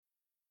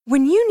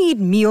When you need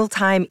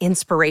mealtime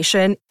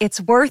inspiration,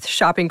 it's worth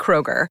shopping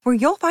Kroger, where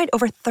you'll find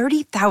over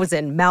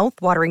 30,000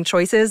 mouth-watering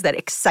choices that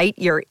excite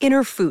your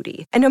inner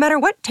foodie. And no matter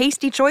what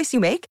tasty choice you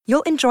make,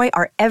 you'll enjoy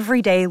our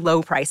everyday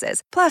low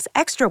prices, plus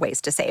extra ways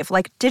to save,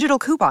 like digital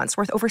coupons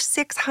worth over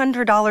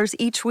 $600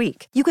 each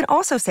week. You can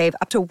also save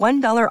up to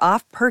 $1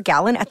 off per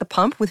gallon at the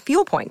pump with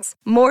fuel points.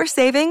 More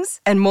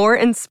savings and more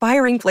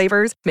inspiring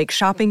flavors make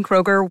shopping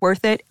Kroger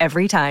worth it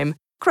every time.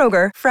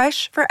 Kroger,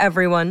 fresh for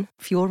everyone.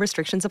 Fuel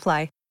restrictions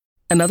apply.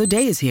 Another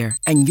day is here,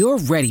 and you're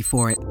ready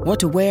for it. What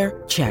to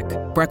wear? Check.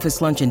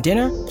 Breakfast, lunch, and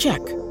dinner? Check.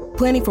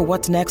 Planning for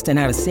what's next and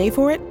how to save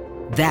for it?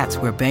 That's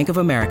where Bank of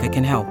America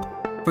can help.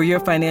 For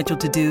your financial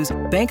to-dos,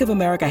 Bank of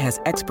America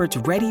has experts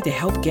ready to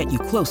help get you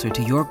closer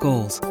to your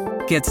goals.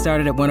 Get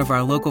started at one of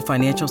our local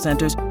financial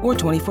centers or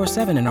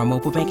 24/7 in our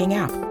mobile banking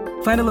app.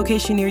 Find a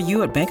location near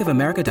you at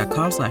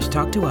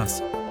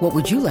bankofamerica.com/talktous. What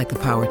would you like the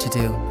power to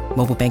do?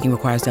 Mobile banking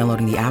requires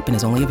downloading the app and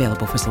is only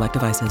available for select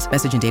devices.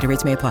 Message and data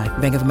rates may apply.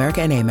 Bank of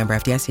America N.A., member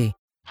FDIC.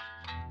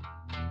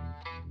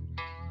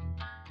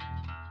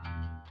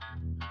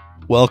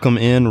 Welcome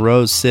in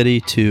Rose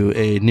City to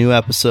a new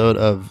episode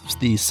of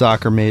the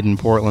Soccer Made in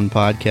Portland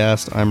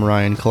podcast. I'm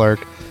Ryan Clark,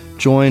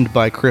 joined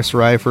by Chris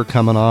Reifer,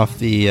 coming off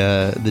the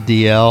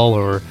DL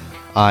or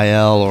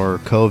IL or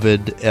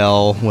COVID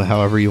L,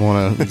 however you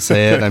want to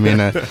say it. I mean,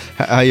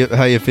 how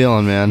you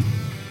feeling, man?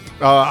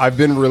 I've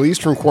been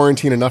released from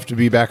quarantine enough to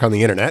be back on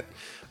the internet,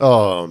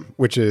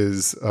 which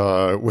is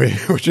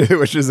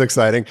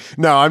exciting.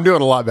 No, I'm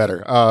doing a lot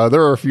better. There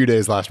were a few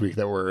days last week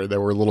that were a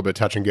little bit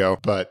touch and go,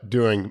 but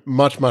doing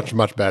much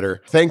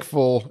better.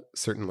 Thankful,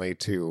 certainly,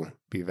 to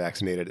be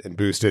vaccinated and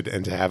boosted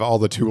and to have all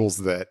the tools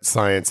that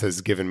science has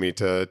given me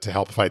to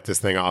help fight this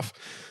thing off.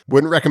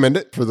 Wouldn't recommend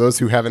it for those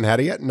who haven't had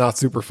it yet. Not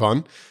super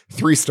fun.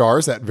 3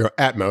 stars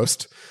at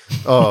most.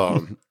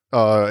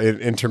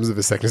 In terms of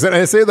his sickness. And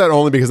I say that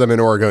only because I'm an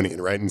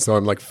Oregonian, right? And so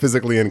I'm like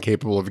physically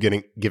incapable of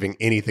giving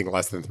anything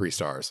less than 3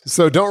 stars.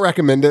 So don't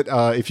recommend it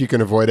if you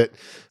can avoid it.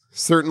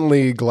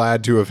 Certainly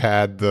glad to have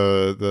had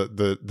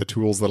the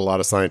tools that a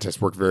lot of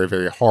scientists work very,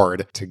 very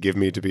hard to give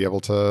me to be able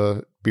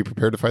to be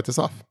prepared to fight this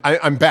off.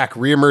 I'm back,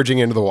 reemerging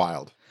into the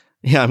wild.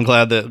 Yeah, I'm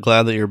glad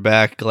that you're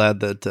back. Glad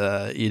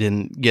that you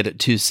didn't get it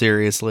too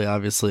seriously.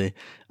 Obviously,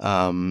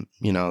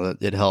 that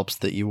it helps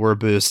that you were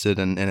boosted,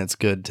 and it's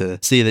good to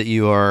see that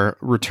you are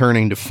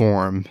returning to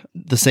form.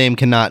 The same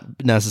cannot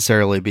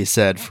necessarily be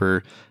said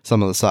for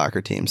some of the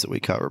soccer teams that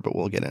we cover, but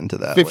we'll get into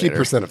that.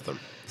 50% of them.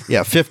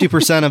 Yeah,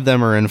 50% of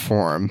them are in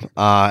form,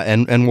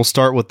 and we'll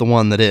start with the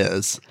one that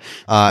is,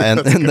 and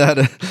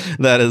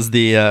that is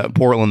the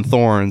Portland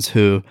Thorns,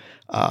 who.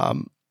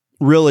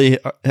 Really,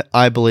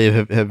 I believe,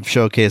 have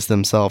showcased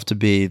themselves to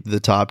be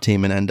the top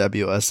team in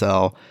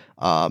NWSL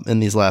in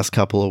these last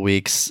couple of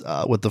weeks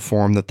with the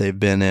form that they've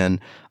been in.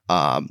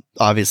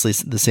 Obviously,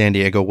 the San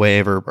Diego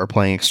Wave are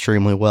playing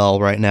extremely well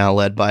right now,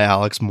 led by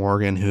Alex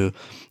Morgan, who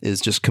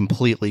is just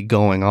completely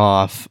going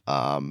off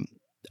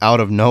out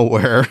of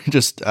nowhere.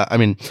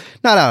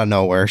 Not out of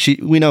nowhere.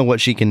 We know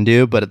what she can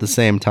do, but at the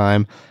same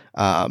time,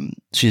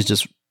 she's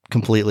just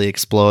completely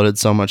exploded,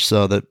 so much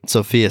so that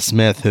Sophia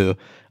Smith, who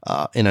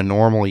in a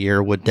normal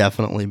year would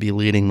definitely be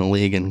leading the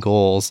league in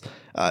goals,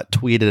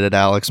 tweeted at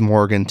Alex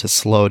Morgan to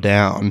slow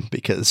down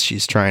because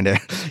she's trying to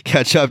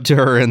catch up to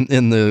her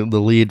in the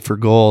lead for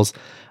goals,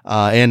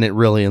 and it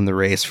really in the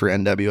race for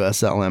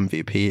NWSL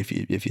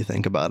MVP if you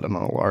think about it on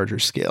a larger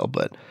scale.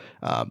 But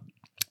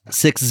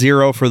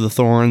 6-0 for the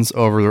Thorns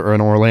over an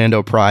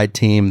Orlando Pride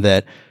team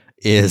that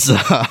is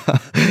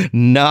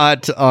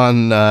not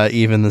on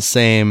even the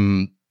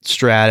same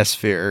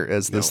stratosphere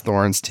as this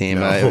Thorns team.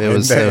 It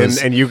was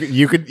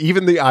you could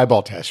even the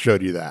eyeball test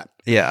showed you that.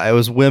 Yeah, it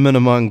was women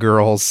among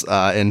girls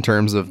in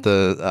terms of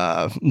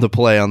the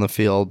play on the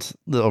field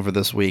over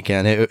this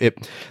weekend.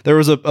 There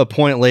was a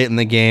point late in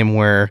the game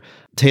where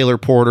Taylor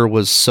Porter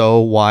was so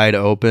wide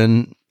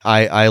open.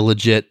 I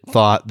legit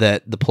thought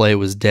that the play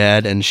was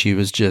dead and she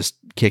was just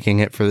kicking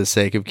it for the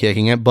sake of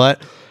kicking it.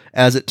 But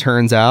as it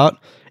turns out,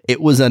 it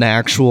was an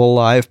actual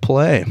live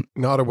play.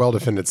 Not a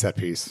well-defended set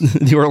piece.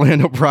 The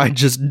Orlando Pride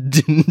just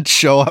didn't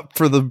show up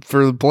for the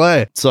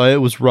play. So it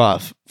was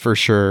rough for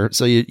sure.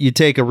 So you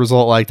take a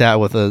result like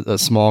that with a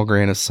small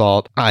grain of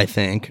salt, I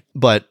think.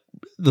 But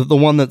the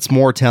one that's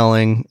more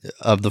telling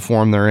of the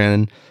form they're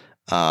in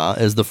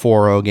is the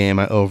 4-0 game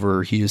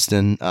over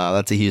Houston.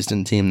 That's a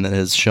Houston team that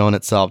has shown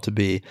itself to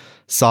be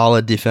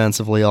solid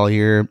defensively all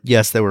year.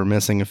 Yes, they were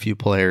missing a few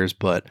players,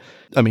 but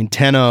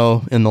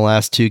 10-0 in the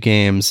last 2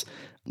 games.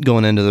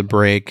 Going into the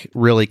break,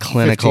 really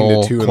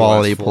clinical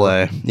quality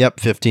play. Yep,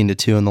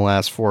 15-2 in the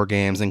last 4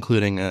 games,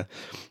 including a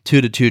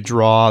 2-2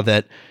 draw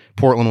that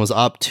Portland was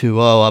up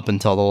 2-0 up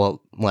until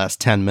the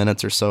last 10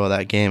 minutes or so of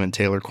that game, and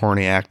Taylor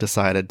Korniak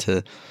decided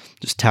to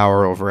just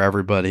tower over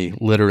everybody,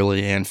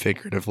 literally and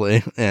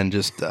figuratively, and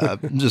just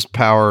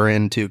power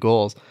in 2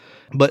 goals.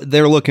 But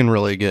they're looking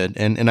really good,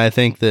 and I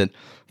think that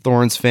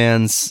Thorns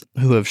fans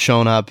who have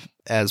shown up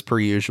as per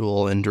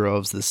usual in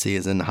droves this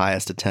season,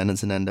 highest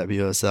attendance in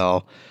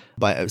NWSL,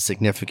 by a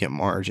significant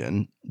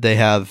margin. They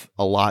have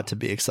a lot to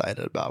be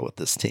excited about with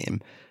this team.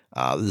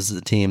 This is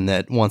a team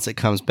that once it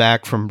comes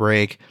back from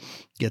break,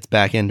 gets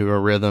back into a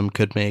rhythm,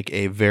 could make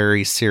a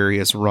very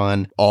serious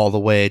run all the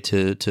way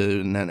to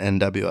an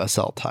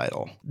NWSL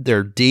title.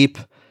 They're deep.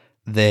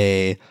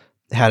 They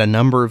had a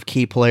number of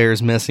key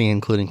players missing,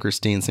 including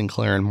Christine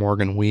Sinclair and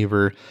Morgan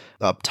Weaver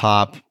up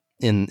top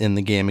in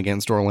the game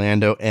against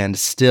Orlando, and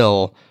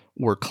still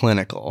were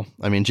clinical.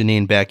 I mean,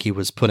 Janine Becky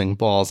was putting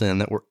balls in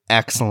that were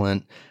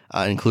excellent,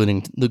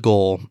 including the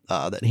goal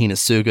that Hina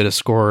Sugita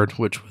scored,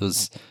 which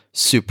was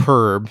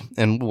superb.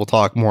 And we'll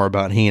talk more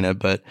about Hina,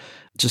 but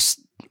just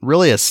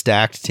really a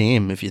stacked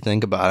team if you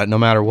think about it. No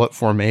matter what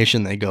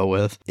formation they go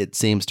with, it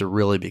seems to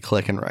really be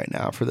clicking right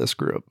now for this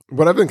group.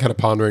 What I've been kind of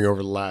pondering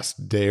over the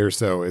last day or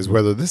so is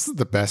whether this is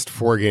the best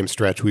 4-game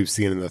stretch we've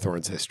seen in the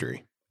Thorns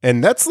history.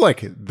 And that's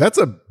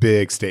a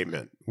big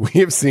statement.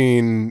 We have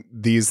seen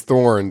these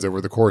Thorns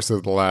over the course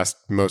of the last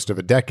most of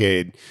a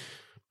decade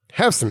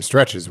have some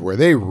stretches where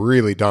they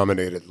really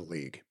dominated the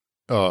league.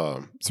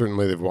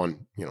 Certainly they've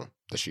won,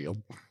 the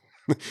Shield.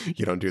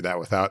 You don't do that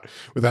without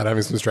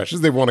having some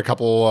stretches. They've won a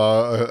couple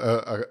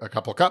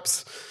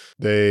cups.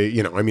 They,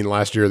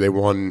 last year they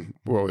won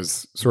what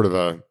was sort of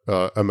a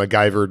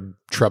MacGyver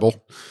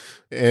treble.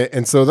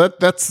 And so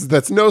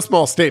that's no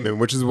small statement,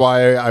 which is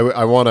why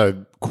I want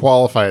to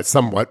qualify it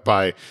somewhat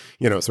by,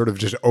 sort of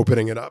just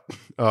opening it up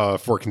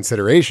for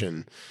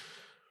consideration.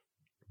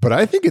 But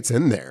I think it's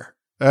in there.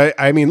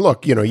 I mean,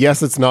 look,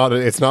 yes, it's not a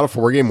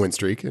 4-game win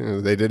streak.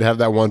 They did have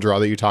that one draw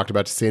that you talked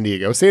about to San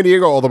Diego. San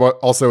Diego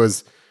also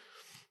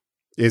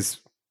is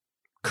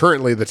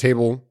currently the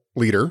table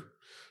leader.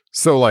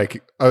 So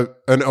like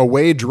an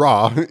away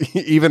draw,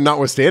 even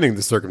notwithstanding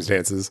the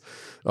circumstances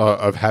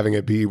of having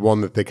it be one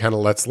that they kind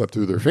of let slip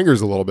through their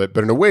fingers a little bit,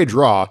 but an away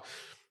draw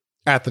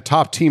at the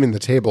top team in the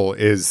table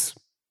is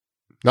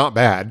not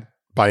bad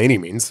by any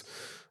means.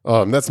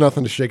 That's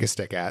nothing to shake a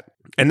stick at.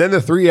 And then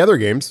the 3 other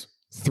games,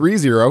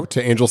 3-0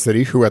 to Angel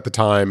City, who at the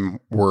time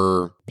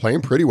were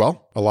playing pretty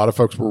well. A lot of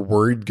folks were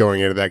worried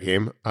going into that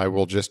game. I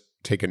will just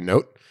take a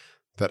note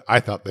that I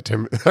thought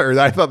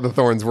the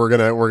Thorns were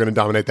gonna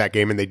dominate that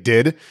game, and they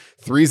did.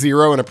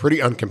 3-0 in a pretty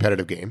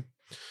uncompetitive game,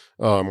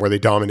 where they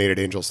dominated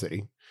Angel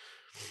City.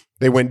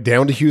 They went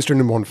down to Houston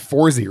and won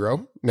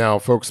 4-0. Now,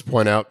 folks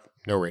point out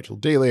no Rachel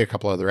Daly, a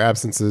couple other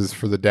absences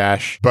for the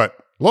Dash, but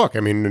look,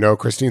 no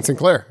Christine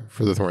Sinclair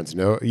for the Thorns.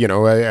 No,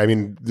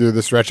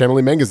 the stretch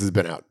Emily Menges has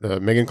been out.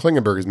 Megan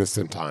Klingenberg has missed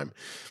some time.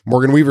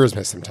 Morgan Weaver has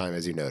missed some time,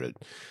 as you noted.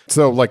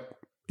 So,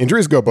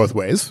 injuries go both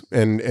ways,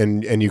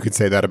 and you could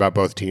say that about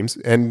both teams.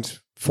 And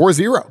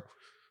 4-0.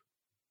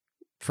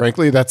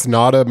 Frankly, that's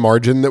not a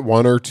margin that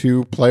 1 or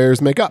 2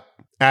 players make up.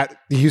 At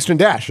the Houston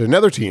Dash,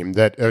 a team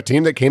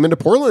that came into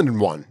Portland and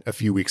won a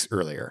few weeks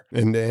earlier,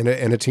 and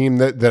a team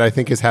that I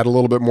think has had a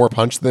little bit more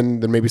punch than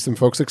maybe some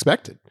folks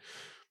expected.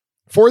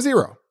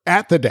 4-0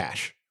 at the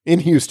Dash in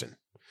Houston.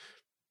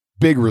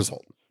 Big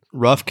result.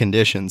 Rough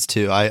conditions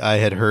too. I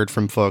had heard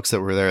from folks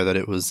that were there that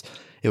it was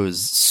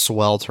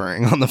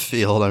sweltering on the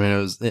field. I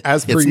mean,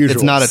 as per usual.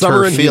 It's not a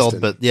summer turf field,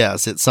 Houston. but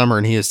yes, summer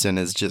in Houston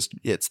is just,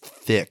 it's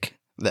thick.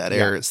 That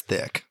air is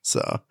thick.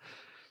 So,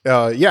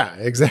 yeah,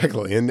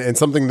 exactly. And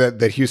something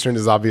that Houston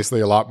is obviously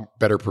a lot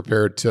better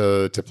prepared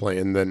to play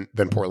in than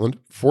Portland.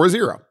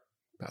 4-0.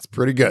 That's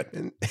pretty good.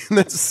 And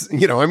that's,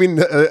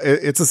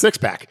 it's a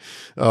 6-pack.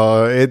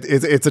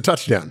 It's a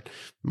touchdown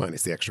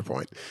minus the extra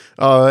point.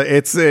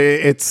 It's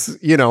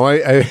against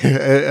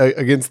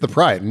the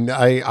Pride. And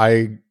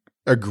I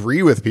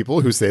agree with people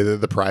who say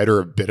that the Pride are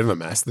a bit of a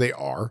mess. They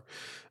are.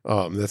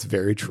 That's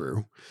very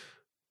true.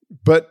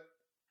 But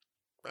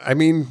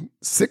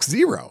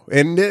 6-0.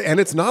 And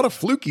it's not a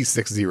fluky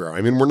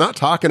 6-0. We're not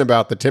talking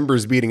about the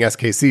Timbers beating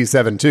SKC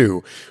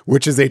 7-2,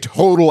 which is a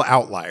total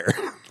outlier.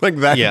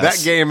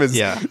 That game is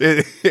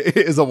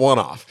a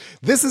one-off.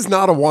 This is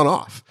not a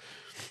one-off.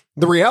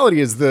 The reality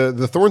is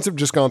the Thorns have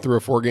just gone through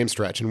a 4-game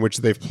stretch in which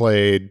they've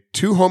played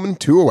 2 home and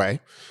 2 away.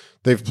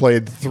 They've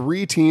played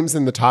 3 teams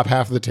in the top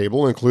half of the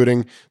table,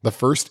 including the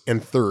first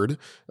and third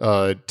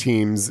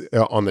teams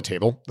on the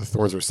table. The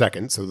Thorns are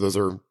second, so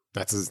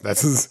that's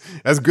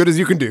as good as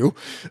you can do.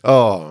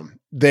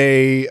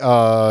 They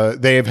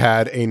have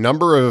had a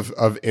number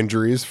of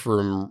injuries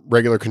from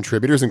regular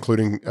contributors,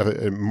 including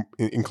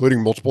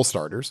multiple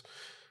starters,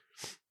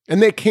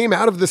 and they came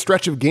out of the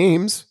stretch of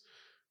games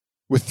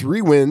with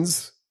 3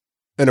 wins,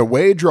 an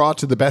away draw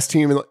to the best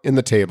team in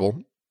the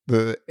table,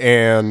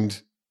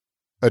 and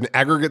an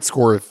aggregate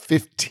score of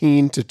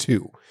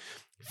 15-2.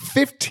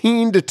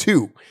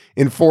 15-2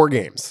 in 4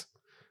 games.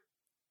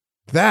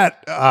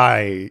 That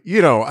I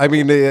think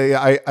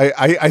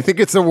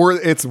it's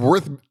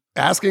worth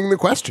asking the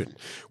question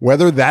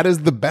whether that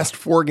is the best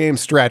 4-game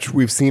stretch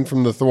we've seen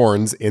from the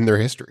Thorns in their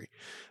history.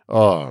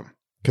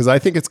 Because I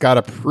think it's got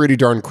a pretty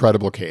darn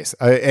credible case.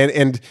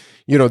 And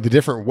the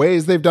different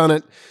ways they've done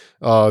it,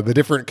 the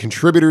different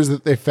contributors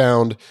that they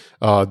found,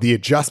 the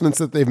adjustments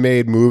that they've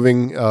made,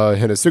 moving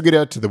Hina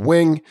Sugita to the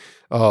wing,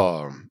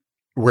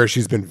 where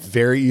she's been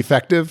very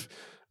effective.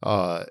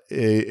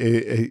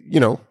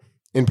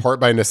 in part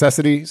by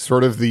necessity,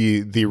 sort of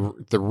the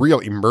real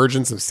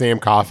emergence of Sam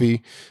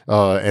Coffey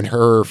and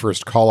her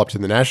first call up to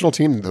the national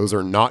team. Those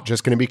are not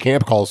just going to be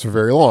camp calls for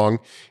very long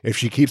if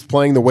she keeps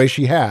playing the way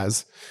she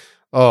has.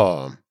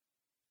 I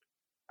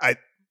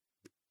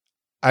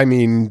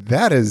mean,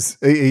 that is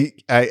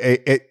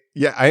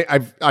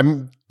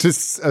I'm to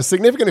a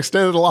significant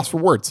extent at a loss for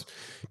words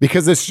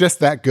because it's just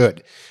that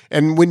good.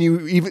 And when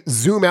you even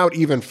zoom out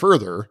even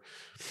further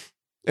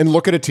and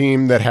look at a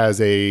team that has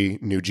a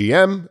new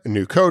GM, a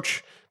new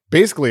coach,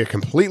 basically a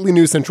completely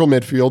new central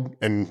midfield,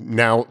 and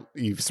now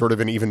sort of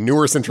an even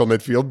newer central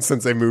midfield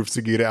since they moved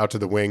Sugita out to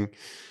the wing.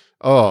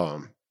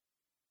 To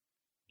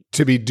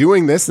be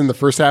doing this in the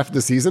first half of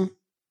the season,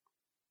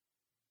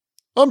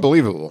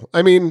 unbelievable.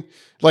 I mean,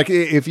 like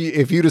if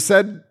you'd have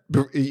said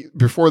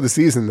before the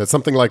season that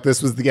something like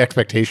this was the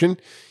expectation,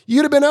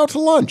 you'd have been out to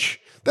lunch.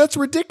 That's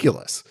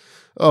ridiculous.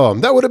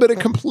 That would have been a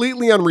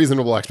completely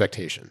unreasonable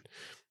expectation.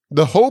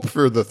 The hope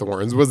for the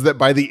Thorns was that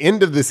by the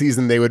end of the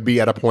season, they would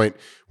be at a point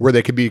where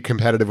they could be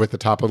competitive with the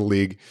top of the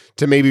league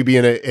to maybe be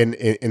in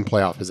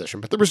playoff position.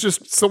 But there was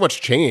just so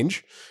much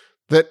change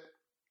that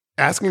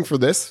asking for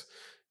this,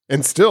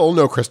 and still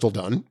no Crystal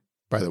Dunn,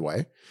 by the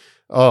way,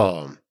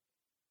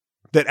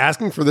 that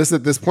asking for this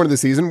at this point of the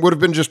season would have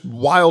been just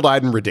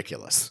wild-eyed and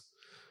ridiculous.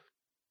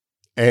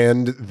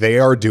 And they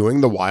are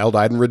doing the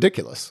wild-eyed and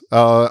ridiculous.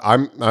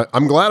 I'm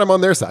glad I'm on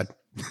their side.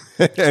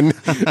 and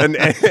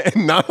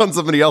not on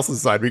somebody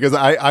else's side, because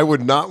I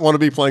would not want to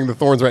be playing the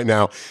Thorns right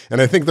now.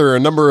 And I think there are a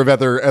number of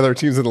other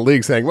teams in the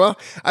league saying, well,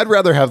 I'd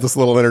rather have this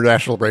little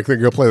international break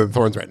than go play the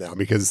Thorns right now,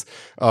 because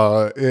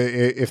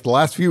if the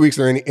last few weeks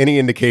are any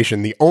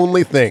indication, the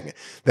only thing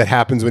that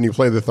happens when you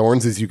play the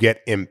Thorns is you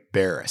get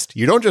embarrassed.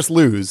 You don't just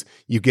lose,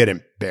 you get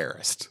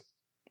embarrassed.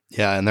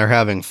 Yeah, and they're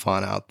having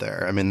fun out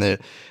there. I mean,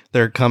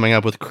 they're coming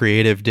up with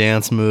creative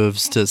dance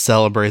moves to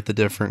celebrate the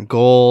different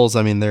goals.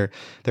 I mean, their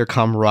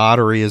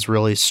camaraderie is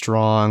really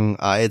strong.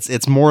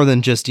 It's more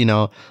than just,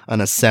 an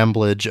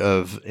assemblage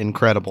of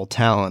incredible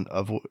talent,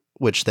 of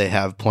which they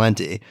have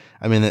plenty.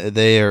 I mean,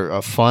 they are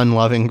a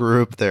fun-loving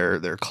group.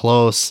 They're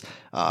close.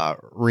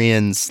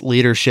 Rian's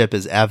leadership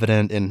is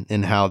evident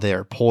in how they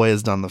are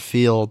poised on the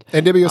field.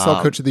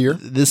 NWSL Coach of the Year.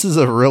 This is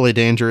a really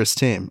dangerous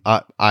team.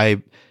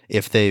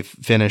 If they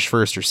finish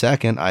first or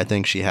second, I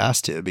think she has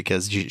to,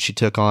 because she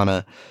took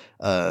on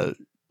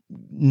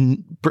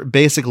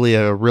basically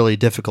a really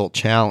difficult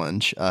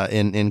challenge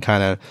in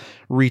kind of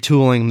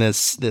retooling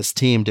this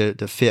team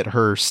to fit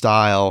her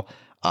style,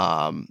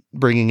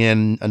 bringing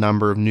in a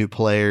number of new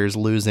players,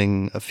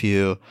 losing a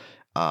few,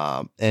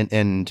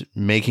 and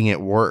making it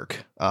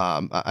work.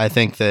 I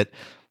think that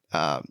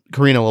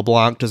Karina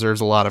LeBlanc deserves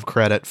a lot of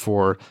credit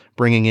for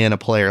bringing in a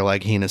player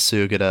like Hina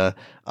Sugita,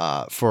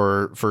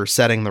 for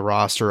setting the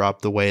roster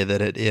up the way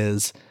that it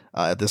is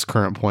at this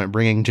current point.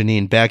 Bringing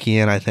Janine Becky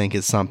in, I think,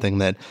 is something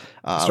that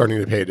starting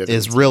to pay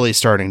dividends. Is really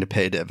starting to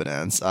pay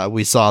dividends.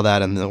 We saw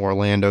that in the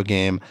Orlando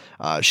game.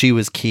 She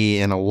was key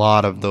in a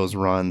lot of those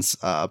runs,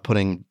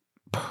 putting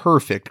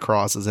perfect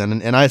crosses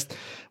in. And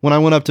when I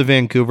went up to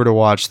Vancouver to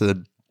watch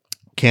the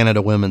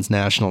Canada women's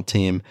national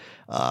team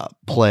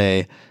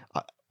play,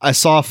 I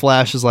saw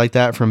flashes like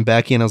that from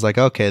Becky, and I was like,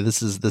 okay,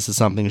 this is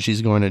something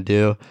she's going to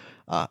do.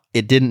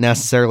 It didn't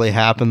necessarily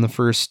happen the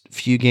first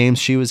few games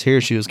she was here.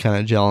 She was kind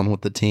of gelling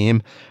with the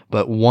team,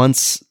 but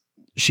once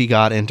she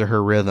got into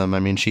her rhythm,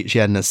 I mean, she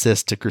had an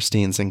assist to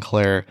Christine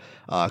Sinclair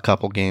a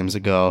couple games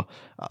ago.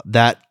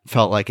 That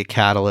felt like a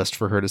catalyst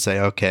for her to say,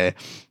 okay,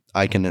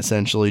 I can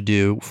essentially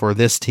do for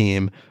this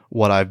team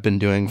what I've been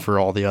doing for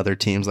all the other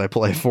teams I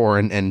play for,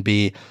 and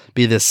be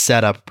this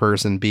setup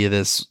person, be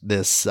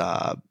this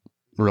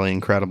really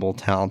incredible,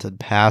 talented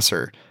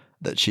passer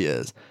that she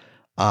is.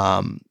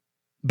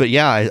 But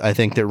yeah, I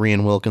think that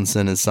Rian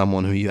Wilkinson is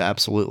someone who you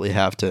absolutely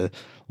have to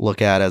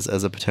look at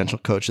as a potential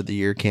Coach of the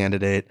Year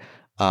candidate.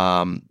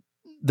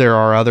 There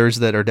are others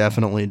that are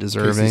definitely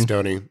deserving. Casey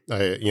Stoney,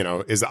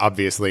 is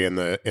obviously in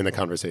the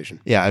conversation.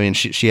 Yeah, I mean,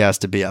 she has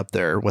to be up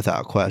there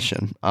without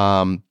question.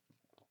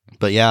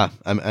 But yeah,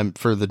 I'm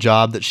for the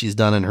job that she's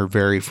done in her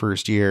very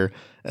first year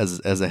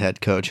as a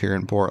head coach here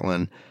in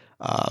Portland.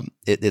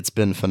 It's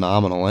been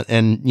phenomenal.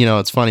 And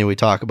it's funny, we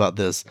talk about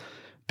this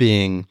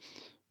being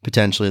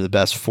potentially the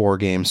best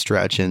 4-game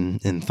stretch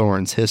in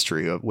Thorns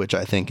history, which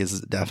I think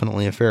is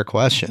definitely a fair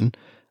question.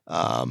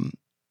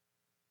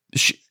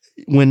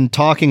 When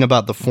talking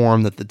about the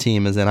form that the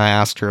team is in, I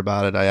asked her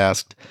about it. I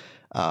asked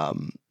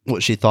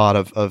what she thought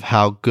of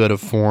how good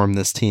of form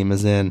this team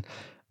is in.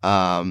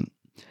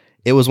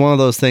 It was one of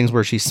those things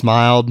where she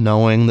smiled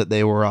knowing that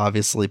they were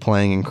obviously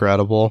playing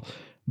incredible,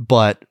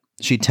 but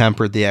she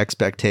tempered the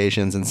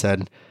expectations and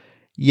said,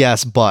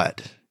 yes,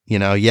 but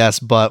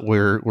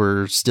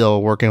we're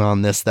still working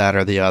on this, that,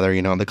 or the other,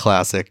 the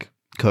classic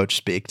coach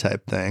speak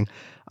type thing.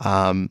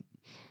 And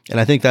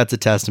I think that's a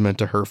testament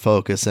to her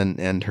focus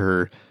and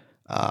her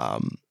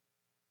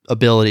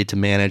ability to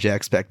manage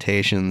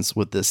expectations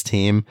with this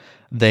team.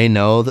 They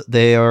know that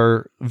they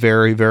are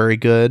very, very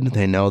good.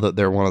 They know that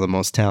they're one of the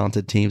most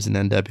talented teams in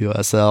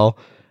NWSL,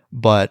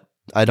 but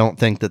I don't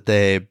think that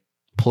they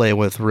play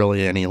with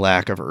really any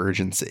lack of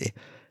urgency.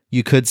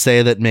 You could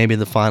say that maybe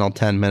the final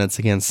 10 minutes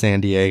against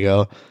San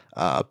Diego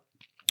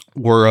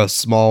were a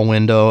small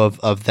window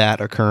of that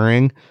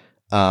occurring.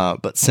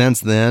 But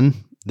since then,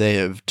 they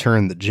have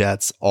turned the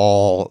Jets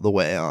all the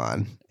way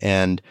on.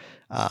 And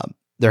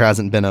there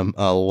hasn't been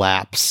a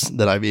lapse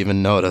that I've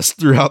even noticed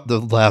throughout the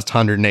last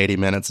 180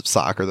 minutes of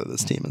soccer that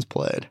this team has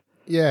played.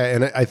 Yeah,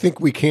 and I think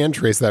we can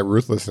trace that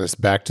ruthlessness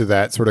back to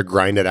that sort of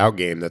grinded out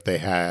game that they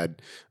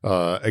had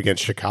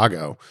against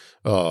Chicago.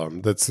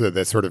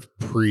 That sort of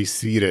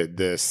preceded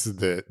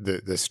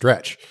the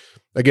stretch.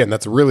 Again,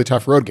 that's a really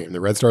tough road game. The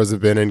Red Stars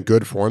have been in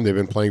good form. They've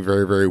been playing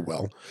very, very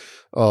well.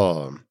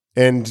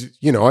 And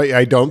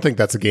I don't think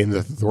that's a game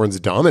that the Thorns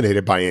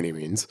dominated by any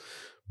means,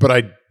 but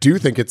I do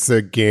think it's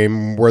a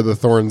game where the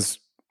Thorns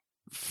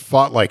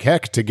fought like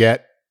heck to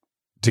get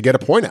a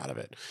point out of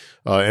it.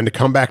 And to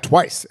come back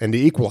twice and to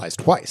equalize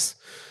twice.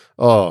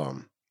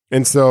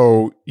 And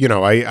so,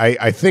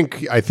 I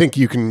think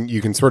you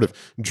can sort of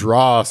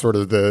draw sort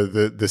of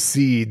the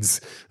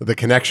seeds, the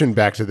connection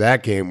back to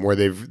that game where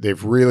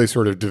they've really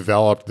sort of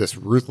developed this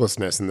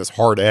ruthlessness and this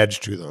hard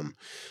edge to them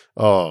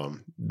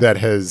that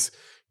has,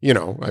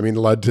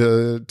 led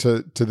to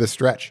this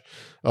stretch.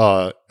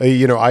 I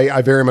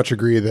very much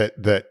agree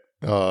that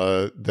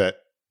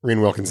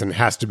Rhian Wilkinson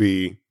has to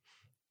be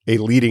a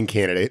leading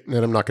candidate, and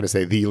I'm not going to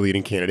say the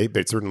leading candidate,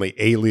 but certainly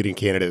a leading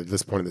candidate at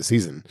this point of the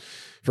season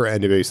for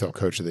NWSL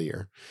Coach of the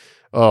Year.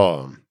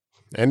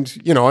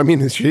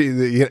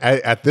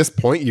 At this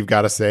point, you've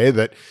got to say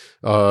that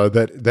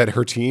that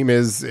her team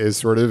is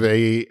sort of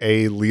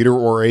a leader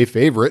or a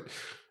favorite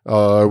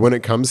when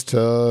it comes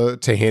to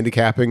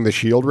handicapping the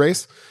Shield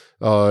race,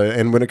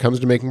 and when it comes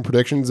to making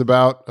predictions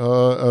about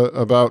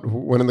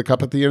winning the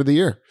Cup at the end of the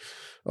year.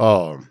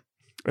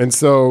 And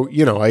so,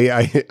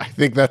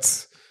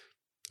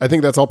 I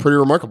think that's all pretty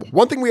remarkable.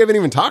 One thing we haven't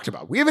even talked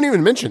about, we haven't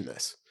even mentioned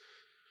this.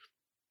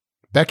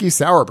 Becky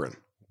Sauerbrunn,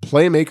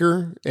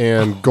 playmaker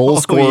and goal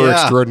scorer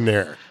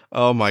extraordinaire.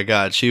 Oh my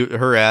God.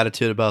 Her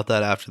attitude about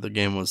that after the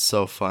game was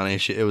so funny.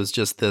 It was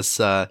just this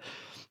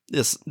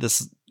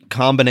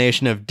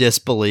combination of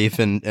disbelief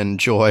and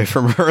joy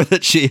from her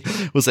that she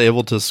was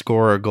able to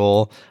score a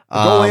goal.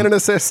 A goal and an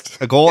assist.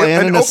 A goal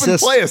and an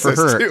assist play for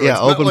her. Too. Yeah,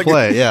 open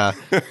play. Yeah.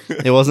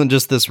 It wasn't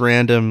just this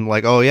random,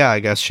 like, oh yeah, I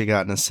guess she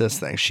got an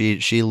assist thing.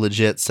 She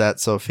legit set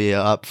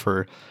Sophia up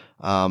for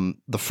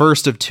the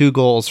first of 2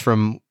 goals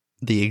from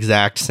the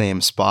exact same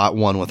spot,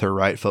 one with her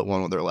right foot,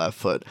 one with her left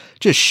foot,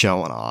 just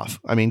showing off.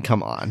 I mean,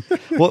 come on.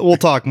 We'll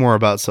talk more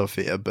about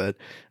Sophia, but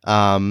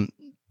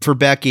for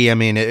Becky, I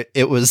mean,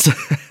 it was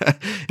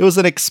it was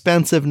an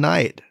expensive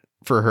night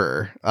for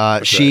her.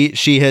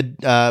 She had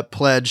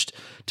pledged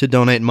to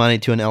donate money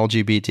to an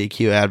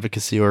LGBTQ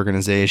advocacy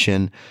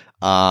organization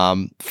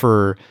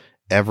for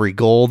every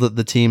goal that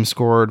the team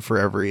scored, for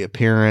every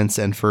appearance,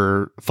 and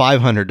for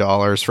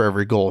 $500 for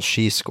every goal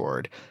she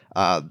scored.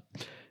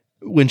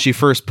 When she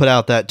first put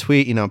out that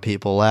tweet,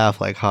 people laugh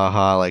like,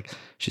 haha, like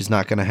she's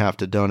not going to have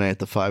to donate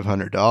the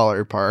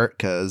 $500 part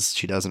because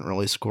she doesn't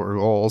really score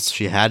goals.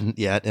 She hadn't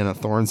yet in a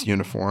Thorns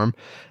uniform.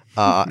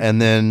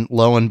 And then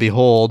lo and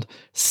behold,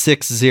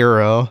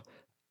 6-0,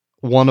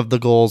 one of the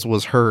goals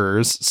was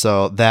hers.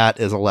 So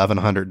that is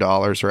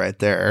 $1,100 right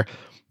there.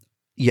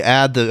 You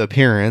add the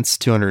appearance,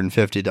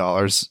 $250,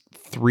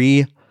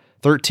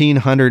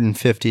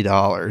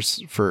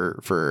 $1,350 for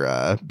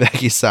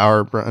Becky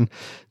Sauerbrunn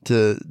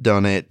to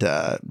donate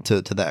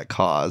to that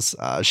cause.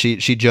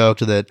 She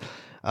joked that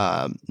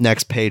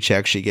next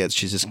paycheck she gets,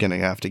 she's just going to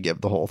have to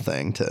give the whole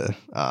thing to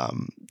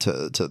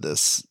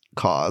this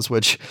cause.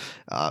 Which,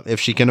 if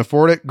she can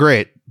afford it,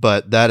 great.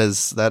 But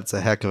that's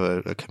a heck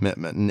of a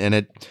commitment,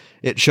 and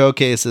it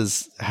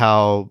showcases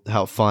how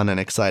fun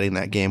and exciting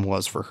that game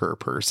was for her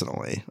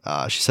personally.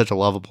 She's such a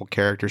lovable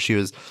character. She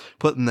was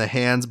putting the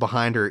hands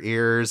behind her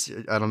ears.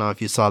 I don't know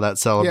if you saw that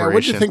celebration. Yeah,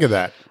 what'd you think of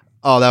that?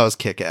 Oh, that was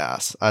kick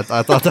ass. I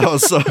thought that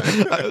was so.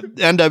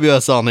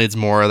 NWSL needs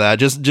more of that.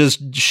 Just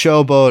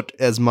showboat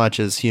as much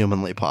as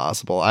humanly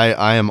possible.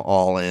 I am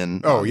all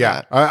in. Oh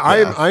yeah,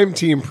 I'm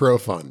team pro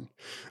fun.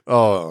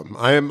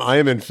 I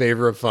am in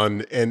favor of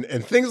fun, and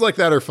things like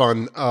that are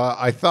fun.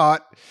 I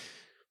thought,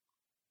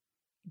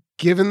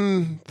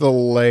 given the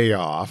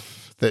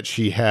layoff that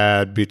she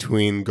had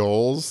between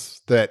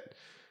goals, that,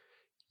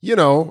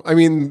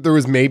 there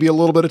was maybe a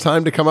little bit of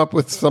time to come up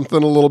with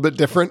something a little bit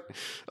different.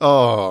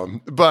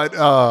 But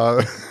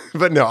no,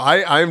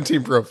 I'm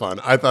team pro fun.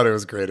 I thought it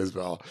was great as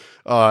well.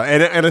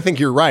 And I think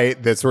you're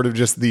right that sort of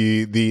just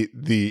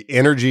the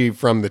energy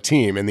from the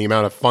team and the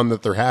amount of fun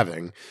that they're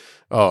having,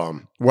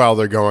 while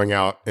they're going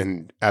out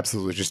and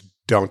absolutely just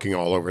dunking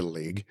all over the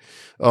league,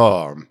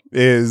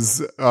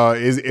 is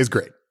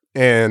great.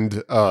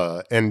 And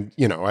I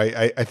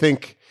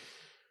think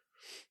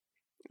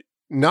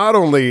not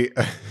only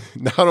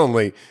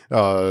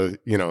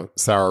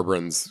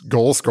Sauerbrunn's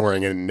goal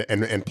scoring and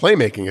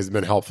playmaking has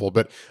been helpful,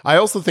 but I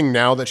also think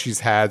now that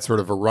she's had sort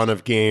of a run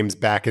of games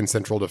back in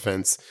central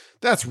defense,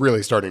 that's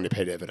really starting to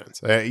pay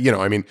dividends.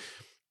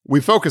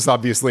 We focus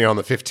obviously on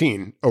the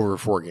 15 over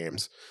 4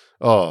 games.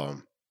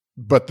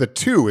 but the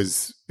 2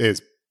 is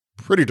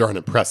pretty darn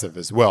impressive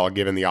as well,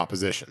 given the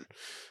opposition.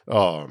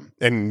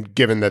 And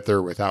given that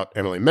they're without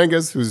Emily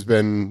Menges, who's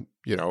been,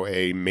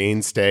 a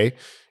mainstay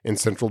in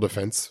central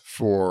defense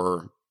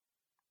for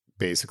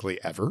basically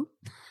ever,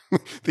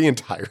 the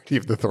entirety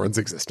of the Thorns'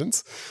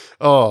 existence.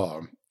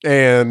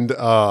 And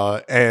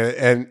the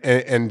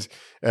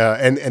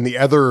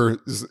other,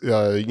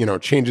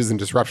 changes and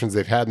disruptions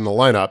they've had in the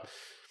lineup,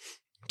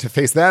 to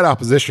face that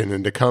opposition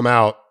and to come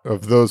out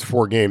of those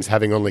 4 games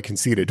having only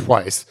conceded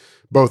twice,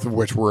 both of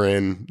which were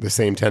in the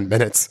same 10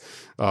 minutes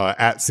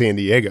at San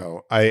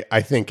Diego,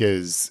 I think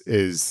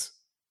is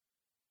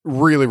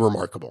really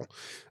remarkable.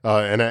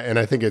 And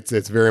I think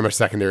it's very much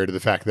secondary to the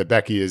fact that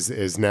Becky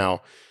is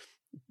now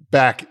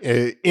back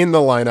in the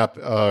lineup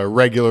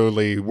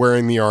regularly,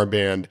 wearing the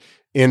armband,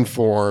 in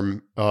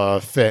form,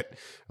 fit,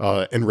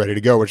 and ready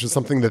to go, which is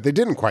something that they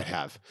didn't quite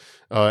have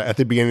at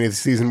the beginning of the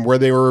season, where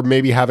they were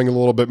maybe having a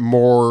little bit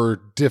more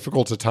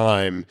difficult a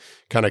time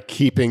kind of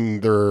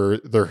keeping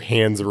their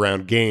hands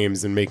around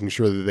games and making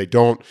sure that they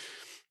don't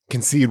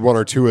concede 1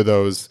 or 2 of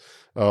those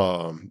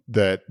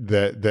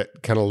that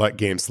kind of let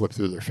games slip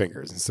through their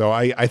fingers. And so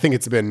I think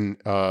it's been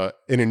an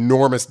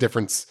enormous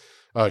difference.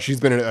 She's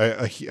been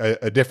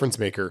a difference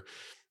maker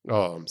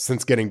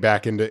since getting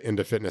back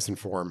into fitness and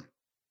form.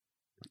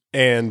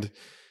 And,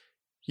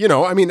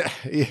 I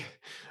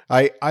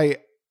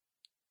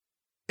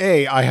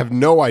have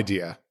no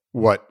idea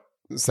what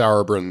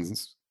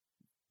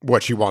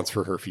she wants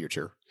for her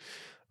future.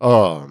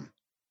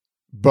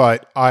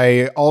 But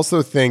I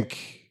also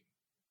think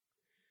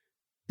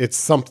it's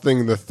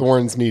something the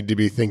Thorns need to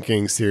be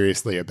thinking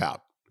seriously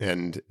about.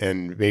 And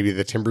maybe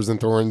the Timbers and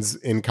Thorns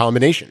in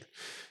combination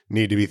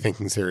need to be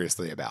thinking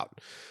seriously about.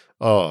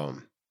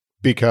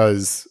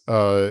 Because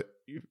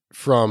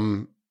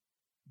from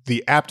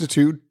the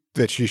aptitude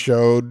that she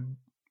showed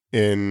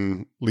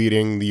in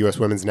leading the U.S.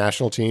 women's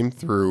national team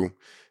through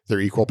their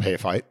equal pay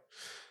fight,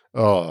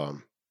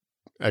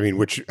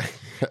 which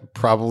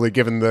probably,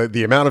 given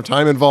the amount of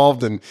time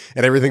involved and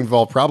everything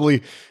involved,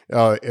 probably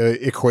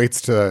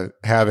equates to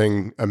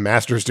having a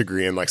master's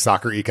degree in like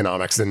soccer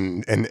economics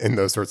and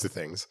those sorts of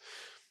things.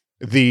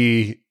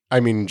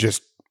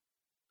 Just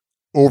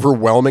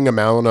overwhelming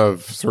amount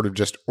of sort of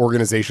just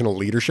organizational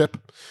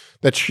leadership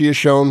that she has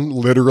shown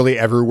literally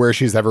everywhere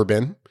she's ever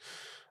been.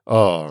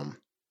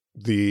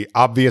 The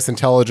obvious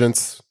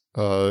intelligence,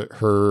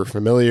 her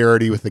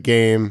familiarity with the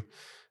game,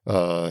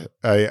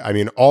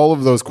 all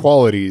of those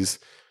qualities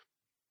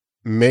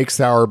make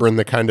Sauerbrunn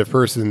the kind of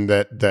person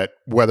that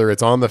whether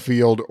it's on the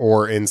field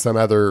or in some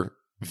other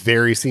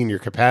very senior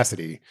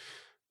capacity,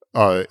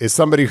 is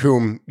somebody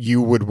whom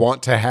you would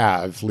want to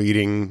have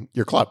leading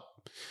your club.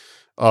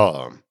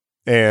 I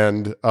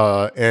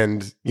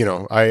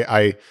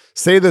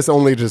say this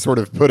only to sort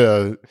of put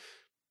a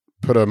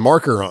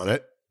marker on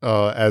it,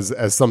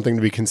 as something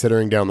to be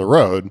considering down the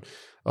road.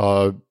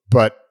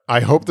 But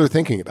I hope they're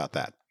thinking about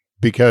that,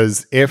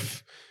 because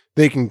if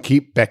they can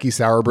keep Becky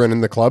Sauerbrunn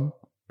in the club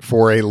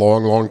for a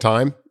long, long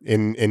time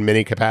in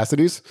many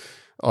capacities,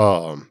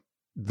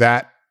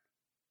 that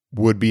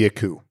would be a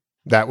coup.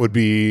 That would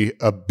be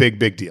a big,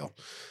 big deal.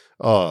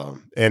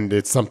 And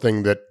it's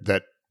something that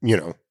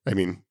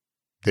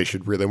they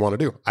should really want to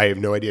do. I have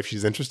no idea if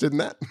she's interested in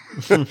that.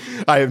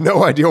 I have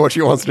no idea what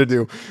she wants to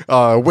do,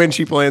 when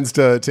she plans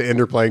to end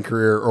her playing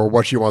career, or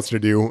what she wants to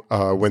do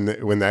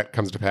when that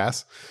comes to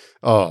pass.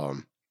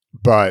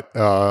 But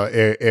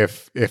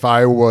if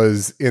I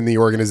was in the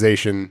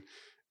organization,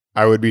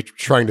 I would be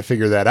trying to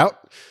figure that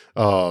out,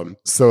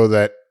 so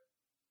that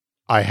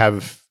I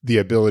have the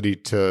ability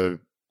to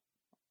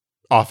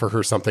offer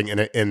her something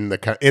in the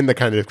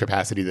kind of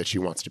capacity that she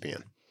wants to be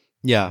in.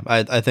 Yeah,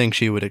 I think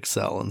she would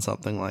excel in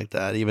something like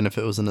that, even if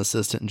it was an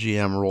assistant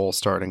GM role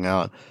starting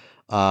out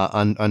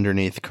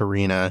underneath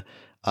Karina,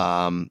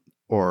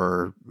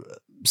 or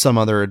some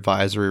other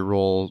advisory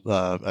role.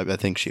 I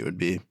think she would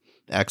be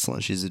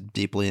excellent. She's a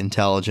deeply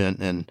intelligent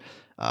and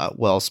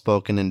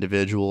well-spoken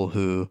individual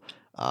who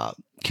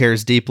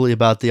cares deeply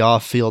about the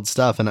off-field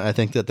stuff. And I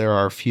think that there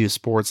are a few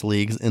sports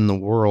leagues in the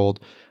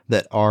world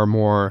that are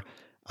more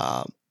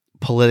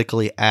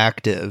politically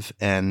active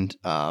and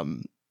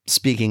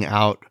speaking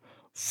out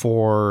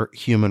for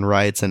human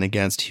rights and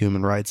against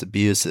human rights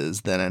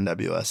abuses than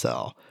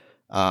NWSL.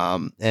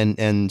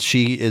 And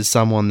she is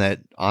someone that,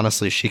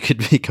 honestly, she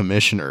could be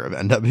commissioner of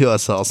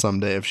NWSL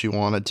someday if she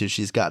wanted to.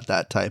 She's got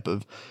that type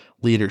of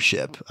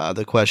leadership.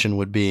 The question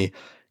would be,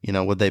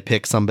 would they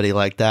pick somebody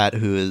like that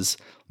who is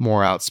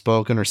more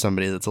outspoken, or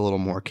somebody that's a little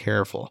more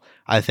careful?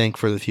 I think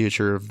for the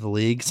future of the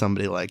league,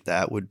 somebody like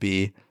that would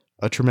be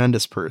a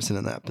tremendous person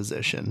in that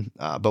position.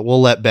 But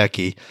we'll let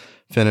Becky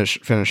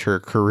finish her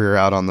career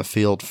out on the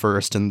field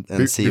first and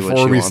see what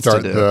she wants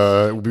to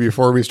do.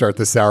 Before we start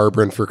the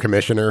Sauerbrunn for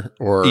commissioner,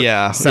 or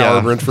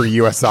Sauerbrunn for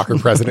U.S. soccer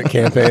president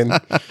campaign.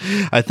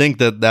 I think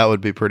that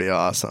would be pretty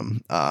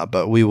awesome.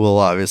 But we will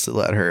obviously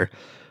let her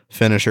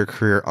finish her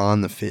career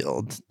on the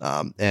field.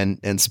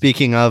 And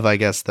speaking of, I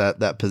guess,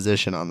 that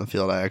position on the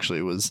field, I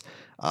actually was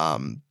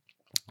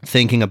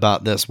thinking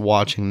about this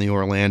watching the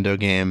Orlando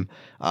game,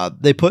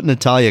 they put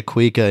Natalia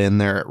Kuika in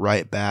there at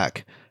right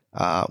back,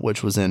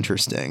 which was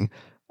interesting.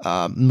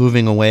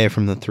 Moving away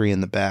from the three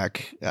in the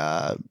back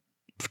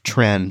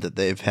trend that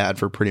they've had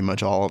for pretty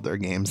much all of their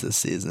games this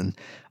season.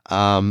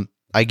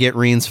 I get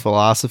Reen's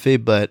philosophy,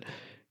 but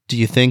do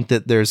you think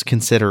that there's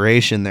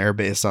consideration there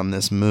based on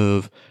this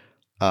move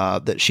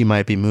that she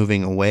might be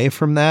moving away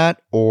from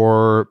that?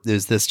 Or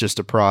is this just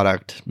a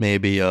product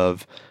maybe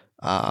of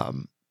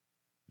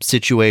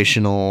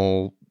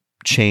situational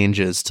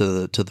changes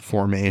to the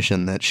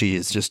formation that she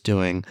is just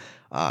doing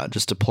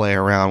just to play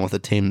around with a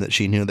team that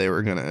she knew they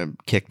were going to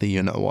kick the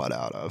you-know-what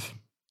out of?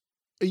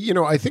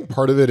 I think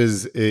part of it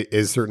is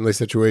certainly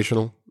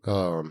situational.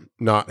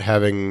 Not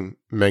having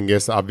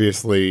Menges,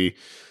 obviously,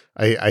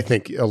 I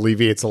think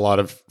alleviates a lot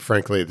of,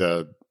 frankly,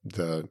 the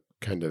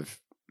kind of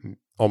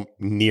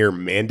near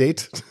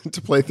mandate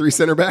to play three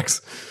center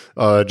backs,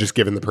 just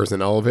given the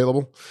personnel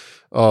available.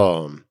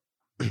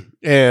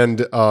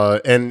 And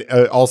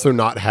also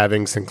not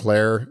having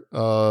Sinclair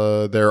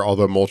there,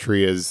 although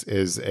Moultrie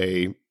is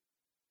a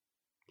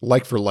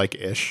like for like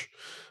ish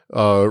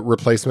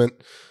replacement.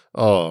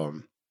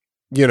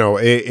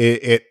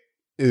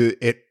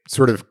 It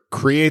sort of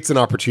creates an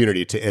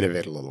opportunity to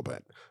innovate a little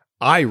bit.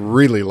 I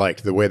really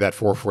liked the way that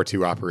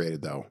 4-4-2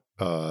 operated though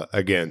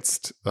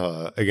against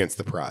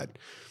the Pride.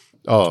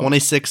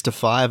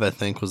 26-5, I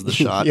think, was the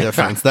shot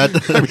difference. That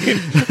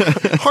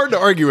hard to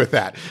argue with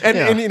that.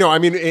 And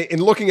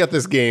in looking at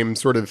this game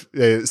sort of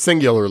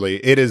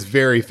singularly, it is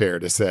very fair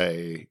to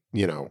say,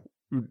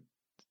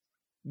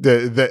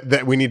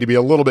 that we need to be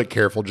a little bit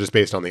careful just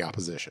based on the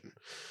opposition.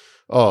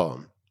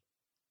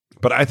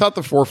 But I thought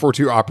the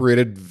 4-4-2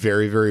 operated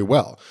very, very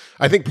well.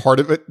 I think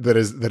part of it that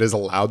has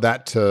allowed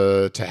that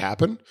to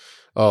happen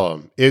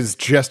is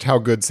just how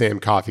good Sam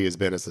Coffey has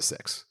been as a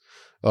six.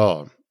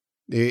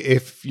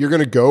 If you're going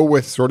to go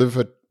with sort of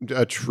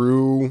a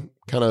true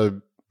kind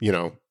of,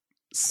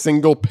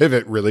 single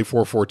pivot, really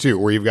 4-4-2,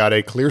 where you've got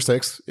a clear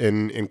six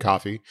in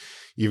Coffey,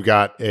 you've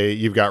got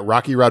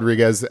Rocky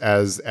Rodriguez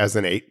as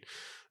an 8,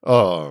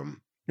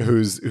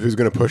 who's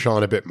going to push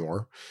on a bit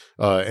more,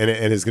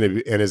 and is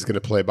going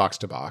to play box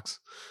to box.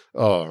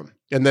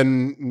 And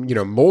then,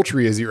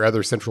 Moultrie is your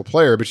other central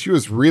player, but she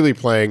was really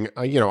playing,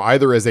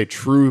 either as a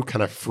true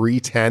kind of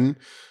free 10,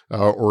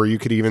 or you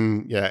could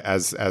even,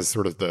 as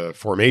sort of the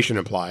formation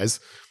implies,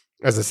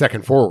 as a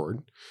second forward.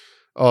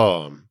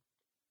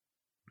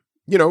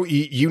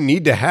 You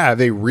need to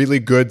have a really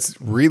good,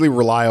 really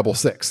reliable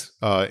 6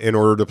 in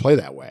order to play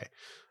that way.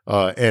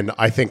 And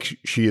I think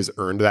she has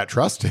earned that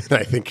trust. And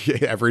I think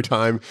every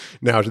time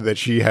now that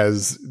she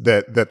has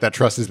that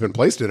trust has been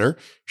placed in her,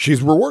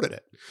 she's rewarded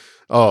it.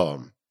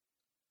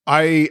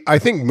 I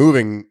think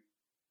moving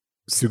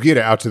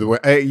Sugiura out to the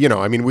way,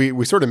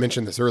 we sort of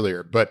mentioned this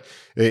earlier, but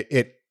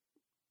it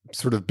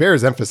sort of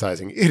bears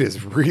emphasizing. It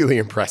is really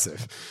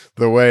impressive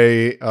the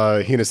way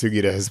Hina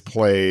Sugiura has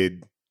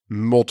played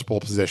multiple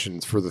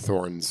positions for the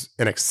Thorns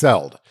and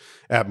excelled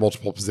at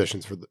multiple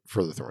positions for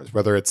the Thorns,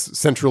 whether it's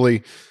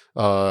centrally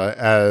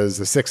as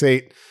a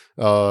 6-8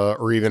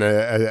 or even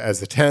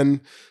as a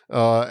 10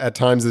 at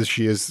times, as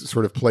she has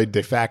sort of played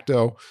de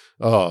facto.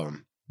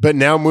 But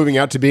now moving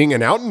out to being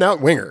an out-and-out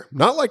winger,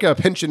 not like a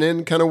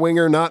pension-in kind of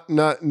winger, not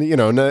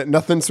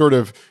nothing sort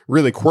of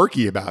really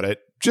quirky about it,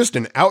 just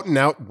an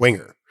out-and-out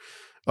winger.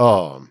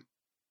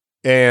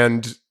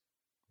 And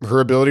her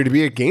ability to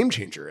be a game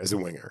changer as a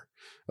winger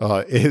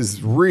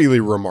is really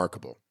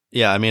remarkable.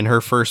 Yeah, I mean,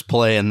 her first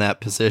play in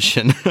that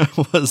position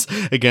was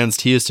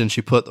against Houston.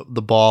 She put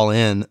the ball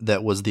in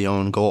that was the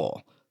own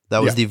goal.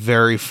 That was the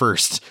very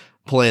first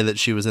play that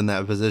she was in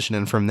that position.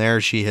 And from there,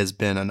 she has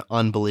been an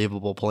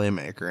unbelievable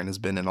playmaker and has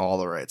been in all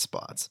the right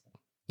spots.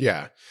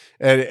 Yeah.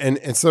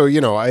 And so,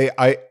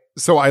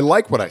 I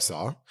like what I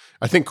saw.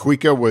 I think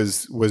Kuika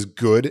was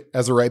good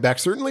as a right back.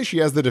 Certainly she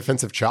has the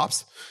defensive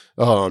chops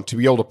to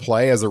be able to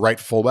play as a right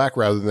fullback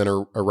rather than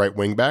a right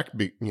wing back.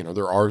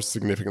 There are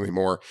significantly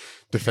more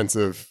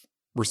defensive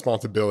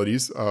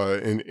responsibilities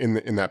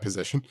in that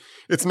position.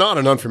 It's not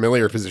an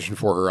unfamiliar position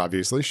for her,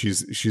 obviously.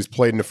 She's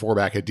played in a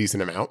 4-back a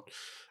decent amount.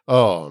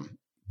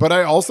 But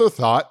I also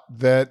thought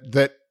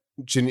that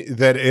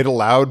it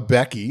allowed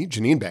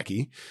Janine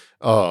Becky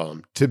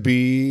to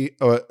be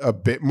a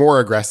bit more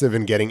aggressive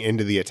in getting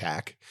into the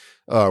attack,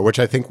 which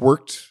I think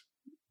worked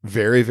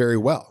very, very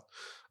well.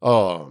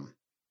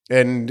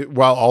 And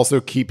while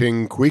also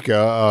keeping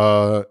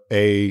Kuika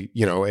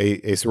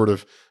a sort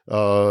of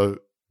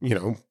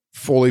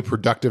fully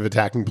productive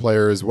attacking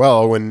player as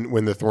well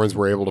when the Thorns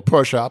were able to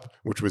push up,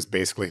 which was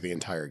basically the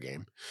entire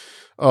game.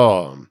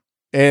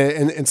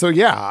 And so,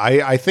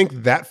 I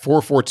think that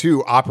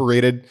 4-4-2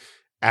 operated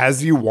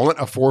as you want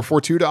a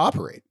 4-4-2 to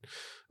operate.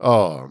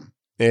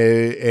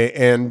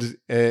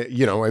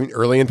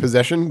 Early in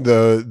possession,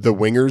 the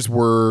wingers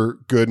were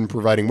good in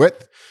providing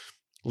width.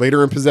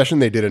 Later in possession,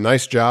 they did a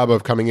nice job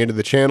of coming into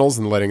the channels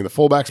and letting the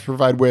fullbacks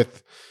provide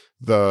width.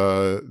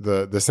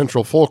 The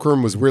central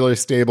fulcrum was really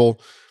stable.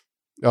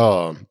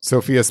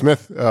 Sophia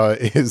Smith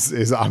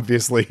is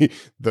obviously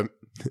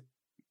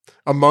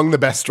among the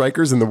best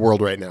strikers in the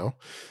world right now.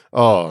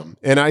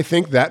 And I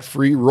think that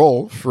free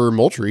role for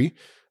Moultrie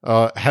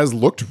has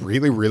looked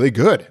really, really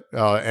good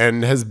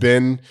and has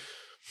been,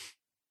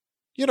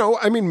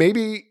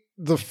 maybe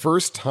the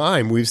first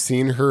time we've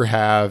seen her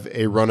have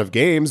a run of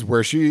games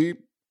where she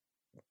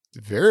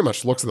very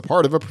much looks the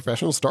part of a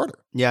professional starter.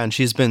 Yeah, and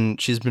she's been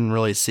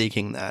really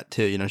seeking that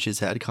too. She's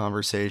had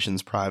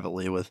conversations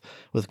privately with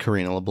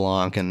Karina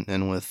LeBlanc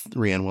and with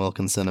Rhian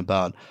Wilkinson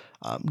about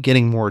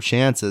getting more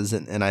chances,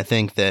 and I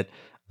think that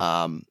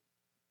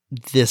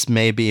this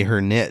may be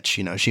her niche.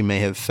 She may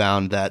have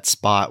found that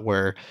spot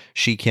where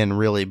she can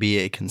really be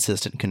a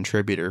consistent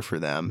contributor for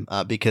them.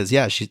 Because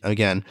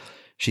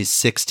she's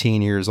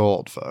 16 years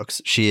old,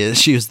 folks. She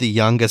was the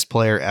youngest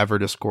player ever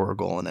to score a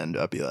goal in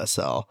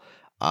NWSL.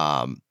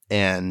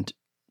 And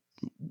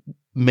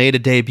made a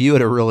debut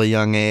at a really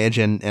young age,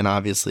 and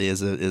obviously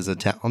is a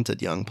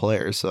talented young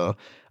player. So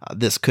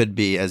this could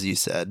be, as you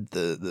said,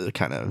 the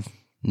kind of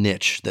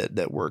niche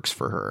that works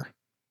for her.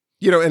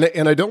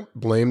 And I don't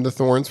blame the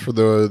Thorns for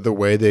the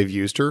way they've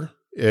used her.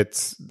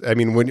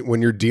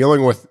 When you're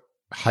dealing with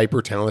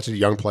hyper talented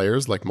young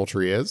players like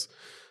Moultrie is,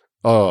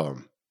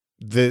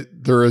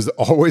 there is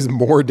always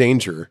more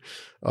danger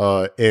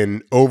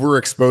in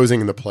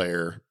overexposing the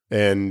player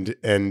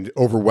and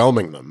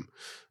overwhelming them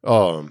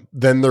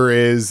than there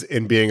is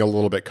in being a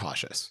little bit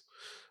cautious.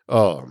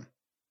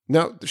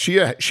 Now she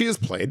has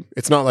played.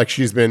 It's not like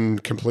she's been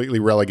completely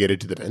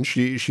relegated to the bench.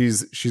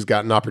 She's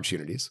gotten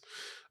opportunities.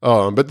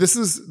 But this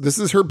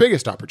is her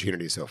biggest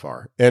opportunity so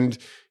far. And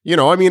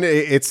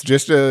it's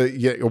just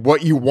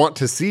what you want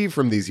to see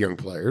from these young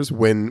players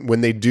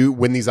when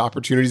these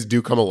opportunities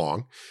do come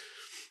along.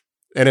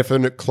 And if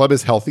a club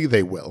is healthy,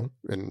 they will,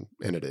 and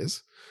it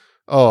is.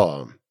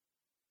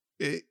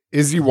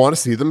 Is you want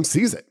to see them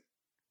seize it.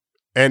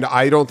 And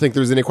I don't think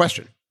there's any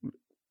question.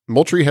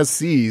 Moultrie has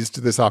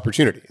seized this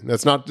opportunity.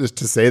 That's not just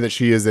to say that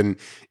she is an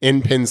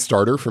in-pin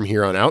starter from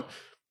here on out.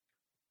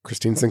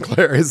 Christine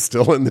Sinclair is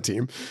still in the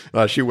team.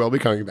 She will be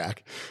coming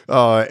back.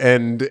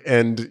 And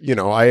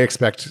I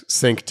expect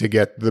Sink to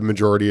get the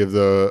majority of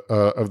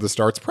the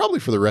starts probably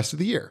for the rest of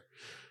the year.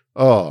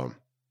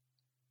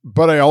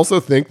 But I also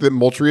think that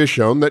Moultrie has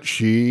shown that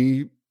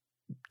she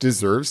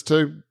deserves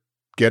to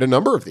get a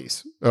number of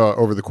these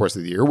over the course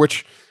of the year,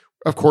 which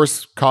of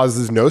course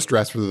causes no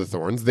stress for the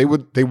Thorns. They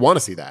want to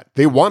see that.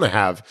 They want to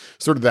have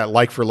sort of that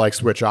like for like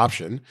switch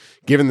option,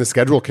 given the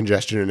schedule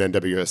congestion in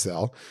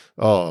NWSL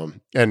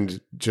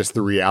and just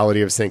the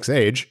reality of Sink's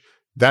age.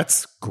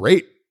 That's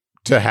great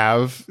to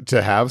have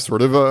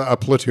sort of a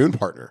platoon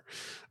partner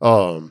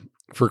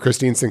for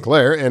Christine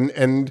Sinclair,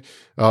 and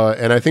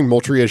I think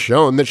Moultrie has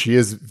shown that she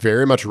is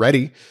very much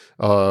ready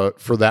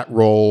for that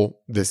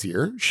role this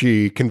year.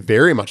 She can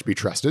very much be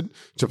trusted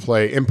to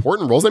play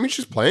important roles.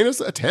 She's playing as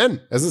a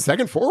 10, as a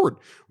second forward,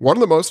 one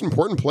of the most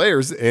important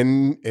players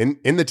in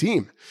the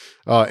team,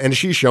 and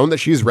she's shown that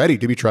she's ready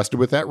to be trusted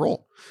with that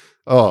role.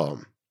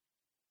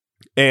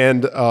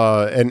 And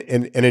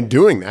in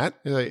doing that,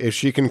 if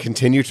she can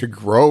continue to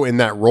grow in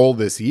that role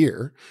this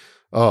year,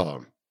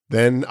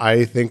 then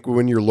I think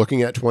when you're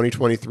looking at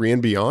 2023 and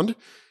beyond,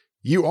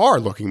 you are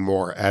looking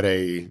more at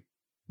a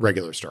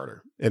regular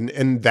starter.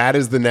 And that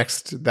is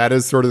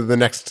sort of the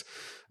next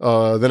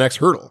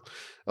hurdle.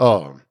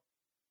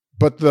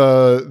 But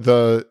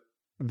the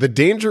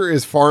danger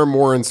is far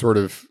more in sort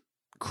of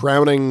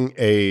crowning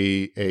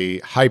a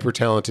hyper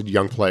talented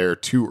young player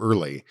too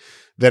early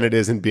than it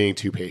is in being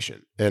too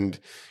patient. And,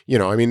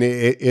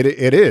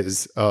 it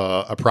is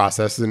a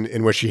process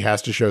in which she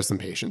has to show some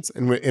patience,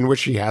 in which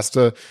she has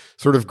to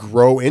sort of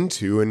grow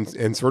into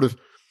and sort of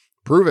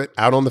prove it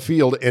out on the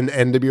field in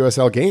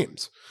NWSL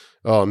games,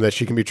 that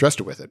she can be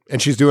trusted with it.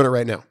 And she's doing it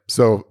right now.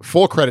 So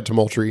full credit to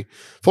Moultrie.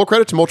 Full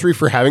credit to Moultrie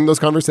for having those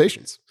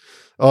conversations.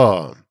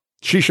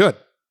 She should.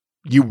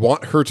 You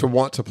want her to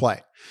want to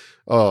play.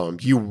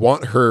 You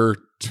want her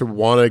to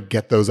want to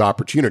get those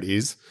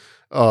opportunities.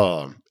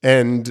 And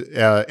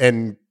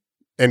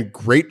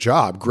great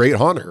job, great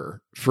on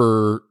her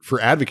for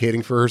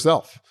advocating for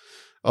herself.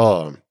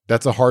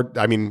 That's a hard,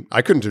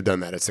 I couldn't have done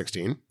that at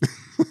 16.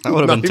 I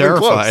would have been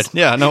terrified. Close.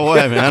 Yeah, no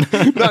way, man.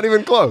 Not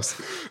even close.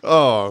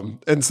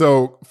 And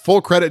so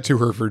full credit to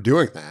her for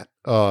doing that.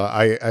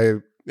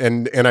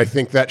 I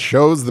think that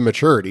shows the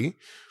maturity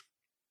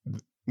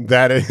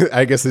that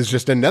I guess is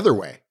just another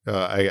way,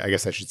 I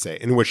guess I should say,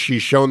 in which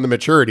she's shown the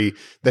maturity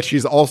that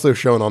she's also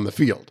shown on the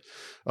field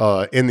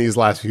in these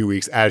last few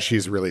weeks as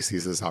she's really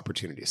seized this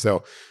opportunity.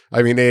 So,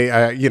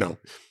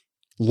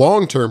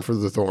 long term for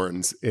the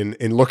Thorns in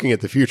looking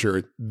at the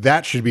future,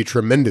 that should be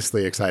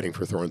tremendously exciting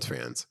for Thorns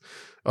fans,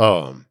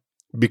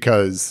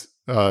 because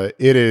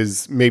it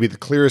is maybe the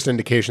clearest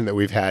indication that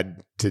we've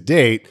had to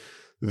date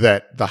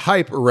that the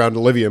hype around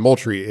Olivia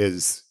Moultrie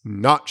is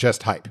not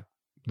just hype,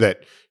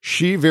 that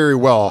she very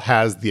well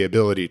has the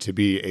ability to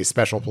be a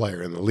special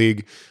player in the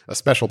league, a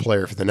special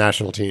player for the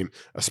national team,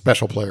 a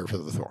special player for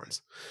the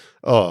Thorns.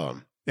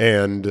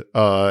 And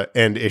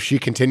if she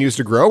continues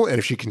to grow and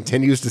if she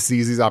continues to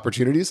seize these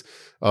opportunities,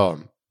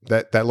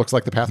 that looks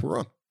like the path we're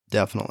on.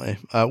 Definitely.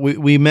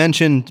 We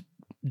mentioned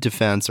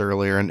defense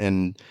earlier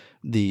and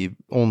the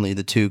only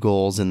the 2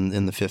 goals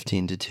in the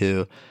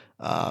 15-2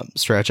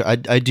 stretch.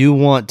 I do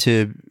want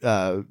to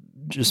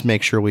just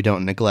make sure we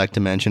don't neglect to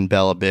mention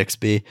Bella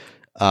Bixby.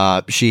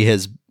 She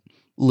has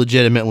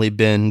legitimately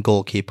been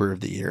goalkeeper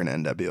of the year in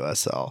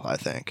NWSL, I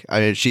think.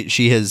 I mean,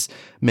 she has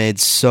made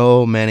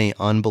so many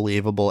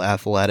unbelievable,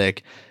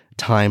 athletic,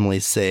 timely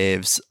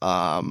saves.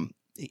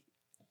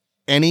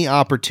 Any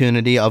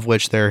opportunity, of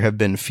which there have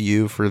been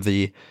few for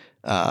the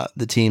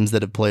teams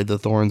that have played the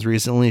Thorns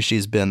recently,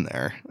 she's been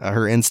there.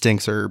 Her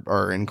instincts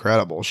are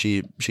incredible.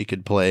 She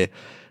could play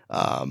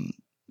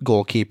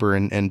goalkeeper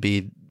and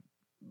be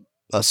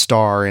a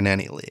star in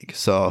any league.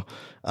 So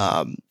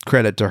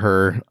credit to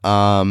her.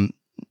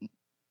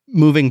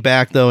 Moving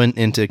back though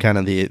into kind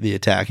of the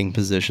attacking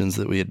positions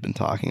that we had been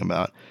talking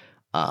about,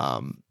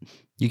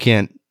 you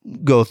can't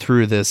go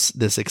through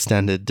this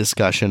extended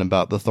discussion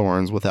about the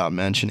Thorns without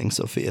mentioning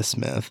Sophia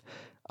Smith.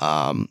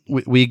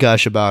 We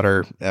gush about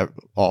her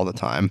all the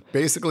time.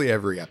 Basically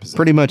every episode.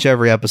 Pretty much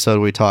every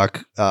episode we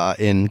talk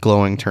in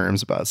glowing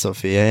terms about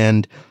Sophia,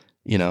 and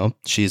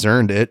she's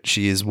earned it.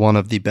 She's one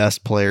of the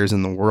best players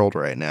in the world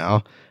right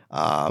now.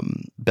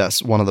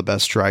 One of the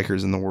best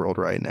strikers in the world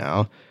right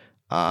now.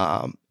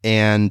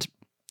 And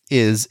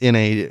is in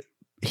a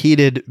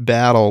heated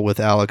battle with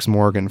Alex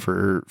Morgan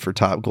for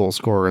top goal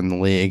scorer in the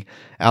league.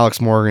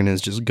 Alex Morgan is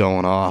just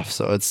going off.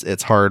 So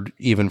it's hard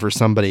even for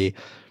somebody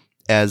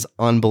as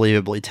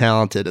unbelievably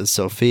talented as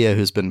Sophia,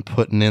 who's been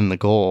putting in the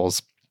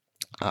goals,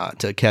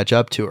 to catch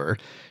up to her.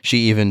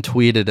 She even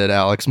tweeted at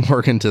Alex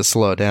Morgan to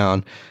slow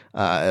down,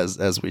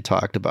 as we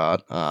talked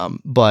about.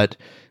 But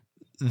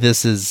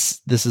this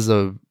is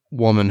a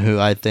woman who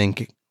I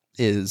think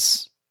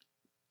is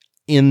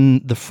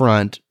in the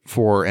front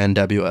for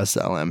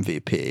NWSL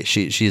MVP.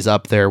 She's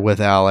up there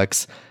with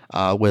Alex,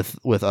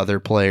 with other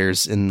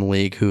players in the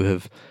league who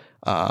have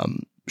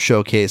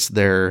showcased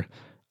their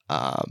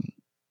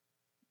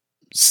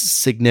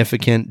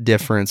significant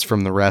difference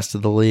from the rest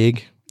of the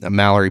league.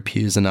 Mallory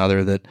Pugh's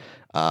another that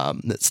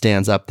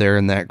stands up there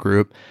in that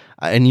group.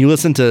 And you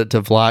listen to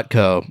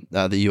Vlatko,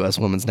 the U.S.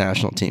 Women's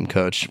National Team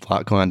coach,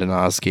 Vlatko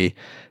Andonovski,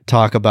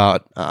 talk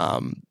about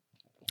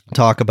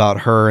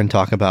her and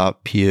talk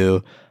about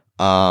Pugh.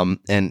 And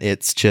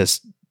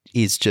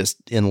he's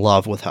just in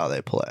love with how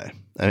they play.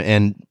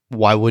 And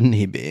why wouldn't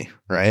he be,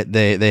 right?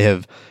 They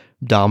have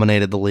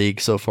dominated the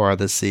league so far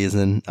this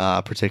season,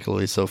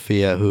 particularly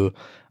Sophia, who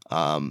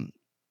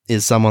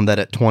is someone that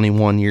at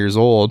 21 years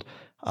old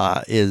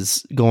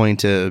is going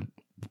to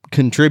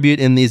contribute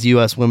in these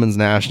U.S. Women's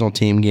National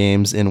Team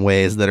games in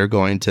ways that are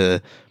going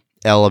to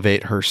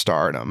elevate her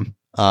stardom.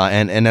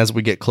 And as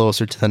we get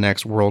closer to the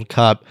next World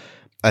Cup,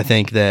 I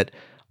think that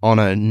on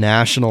a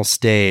national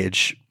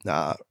stage,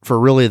 for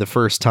really the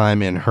first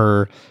time in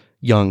her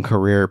young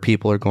career,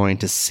 people are going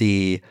to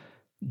see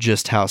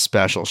just how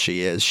special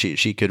she is.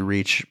 She could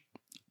reach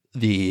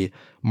the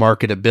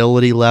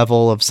marketability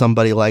level of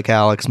somebody like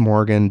Alex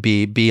Morgan,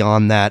 be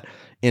on that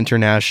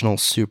international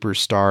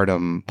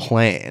superstardom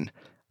plane.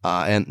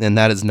 And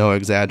that is no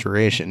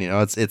exaggeration.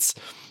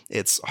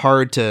 It's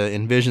hard to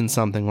envision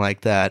something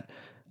like that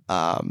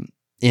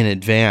in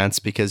advance,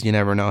 because you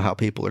never know how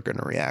people are going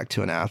to react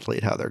to an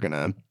athlete, how they're going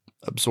to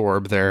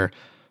absorb their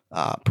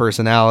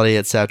personality,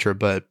 etc.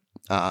 But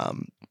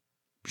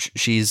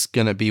she's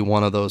going to be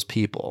one of those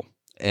people,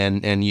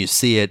 and you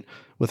see it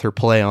with her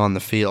play on the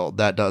field.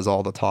 That does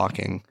all the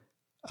talking.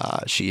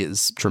 She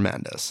is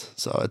tremendous.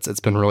 So it's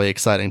been really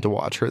exciting to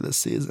watch her this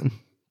season.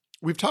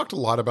 We've talked a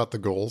lot about the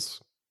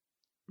goals,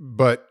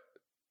 but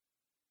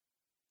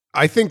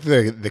I think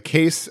the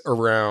case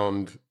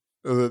around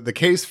the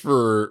case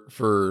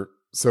for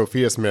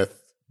Sophia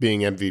Smith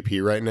being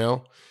MVP right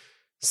now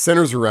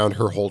centers around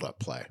her hold-up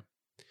play.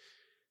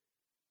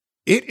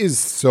 It is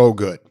so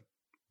good.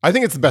 I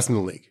think it's the best in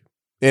the league.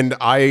 And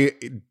I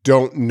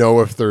don't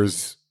know if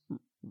there's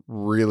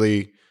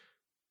really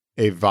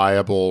a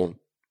viable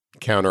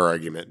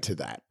counter-argument to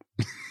that.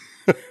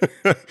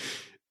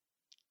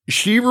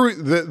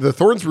 The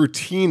Thorns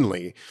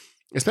routinely,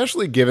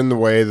 especially given the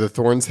way the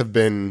Thorns have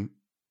been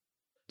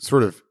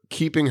sort of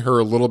keeping her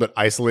a little bit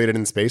isolated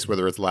in space,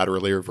 whether it's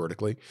laterally or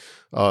vertically,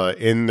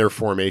 in their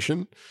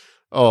formation,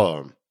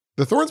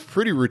 the Thorns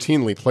pretty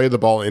routinely play the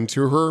ball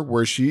into her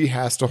where she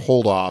has to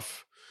hold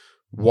off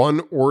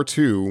one or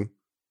two,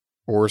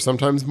 or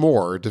sometimes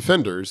more,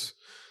 defenders,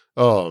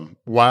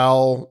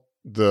 while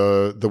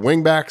the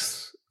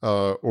wingbacks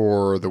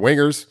or the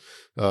wingers,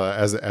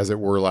 as it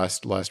were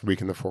last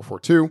week in the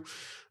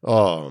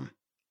 4-4-2,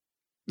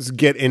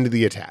 get into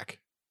the attack.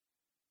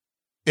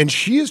 And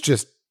she is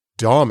just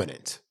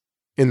dominant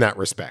in that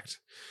respect.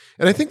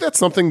 And I think that's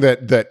something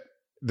that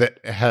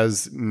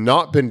has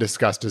not been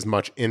discussed as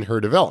much in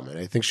her development.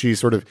 I think she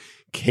sort of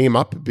came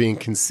up being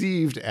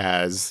conceived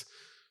as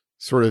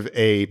sort of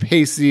a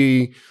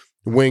pacey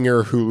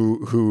winger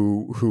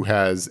who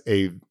has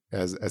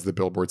as the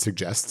billboard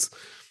suggests,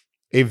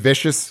 a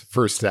vicious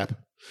first step,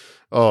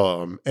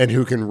 and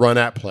who can run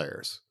at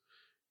players.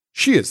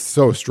 She is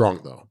so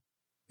strong though.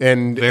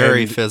 And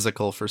very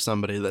physical for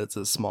somebody that's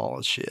as small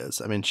as she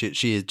is. I mean,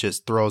 she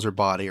just throws her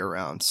body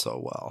around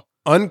so well.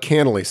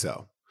 Uncannily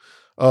so.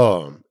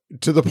 To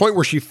the point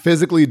where she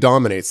physically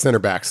dominates center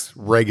backs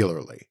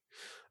regularly.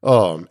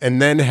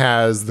 And then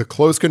has the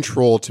close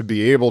control to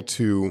be able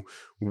to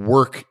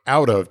work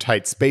out of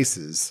tight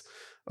spaces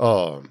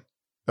when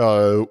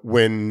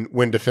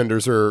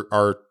defenders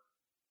are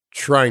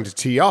trying to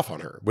tee off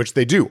on her, which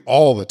they do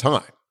all the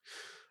time.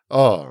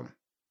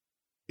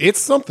 It's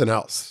something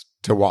else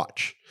to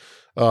watch.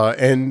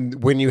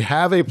 And when you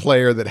have a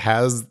player that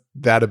has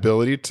that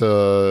ability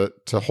to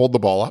hold the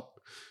ball up,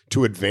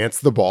 to advance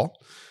the ball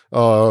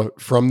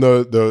from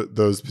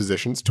those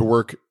positions, to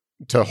work,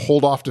 to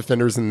hold off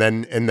defenders, and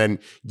then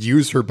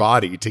use her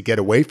body to get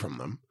away from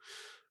them,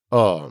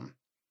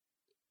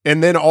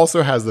 and then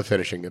also has the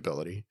finishing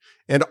ability,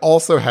 and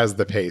also has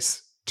the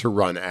pace to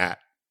run at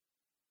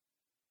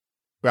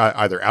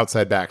either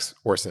outside backs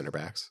or center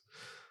backs.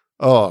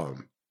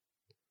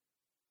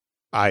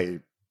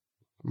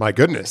 My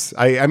goodness.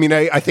 I mean,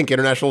 I think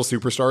international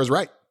superstar is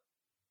right.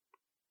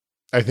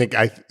 I think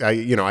I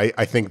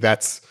think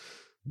that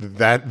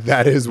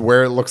is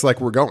where it looks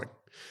like we're going.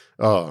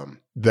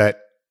 That,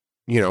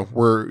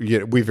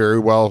 we very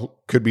well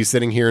could be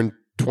sitting here in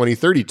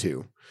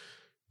 2032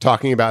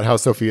 talking about how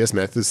Sophia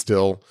Smith is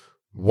still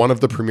one of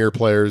the premier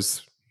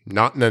players,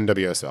 not in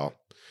NWSL,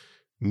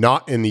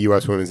 not in the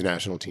U.S. women's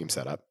national team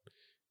setup,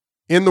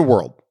 in the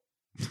world.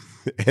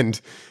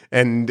 and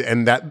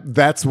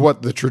that's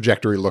what the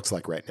trajectory looks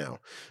like right now.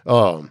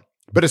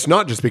 But it's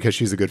not just because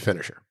she's a good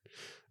finisher.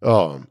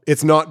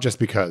 It's not just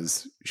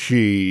because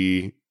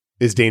she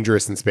is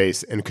dangerous in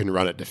space and can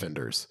run at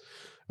defenders.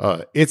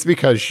 It's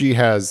because she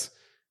has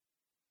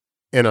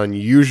an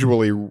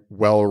unusually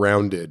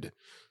well-rounded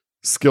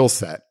skill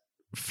set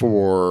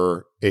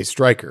for a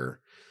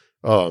striker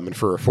and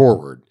for a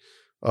forward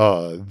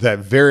that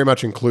very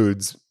much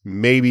includes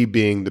maybe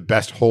being the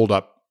best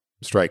hold-up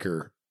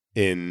striker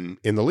in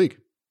the league.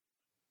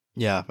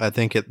 Yeah, I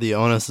think the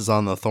onus is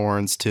on the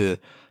Thorns to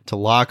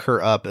lock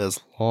her up as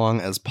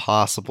long as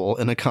possible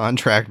in a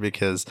contract,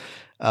 because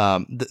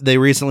they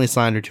recently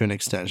signed her to an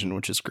extension,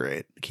 which is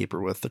great. Keep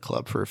her with the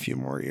club for a few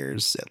more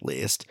years at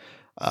least.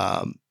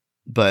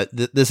 But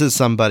this is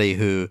somebody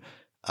who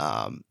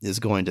is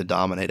going to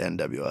dominate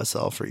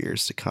NWSL for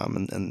years to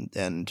come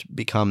and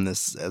become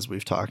this, as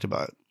we've talked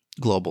about,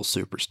 global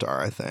superstar,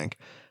 I think.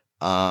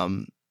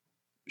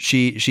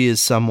 She is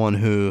someone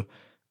who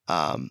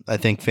I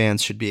think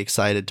fans should be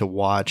excited to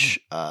watch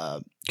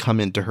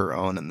come into her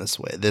own in this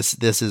way.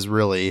 This is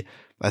really,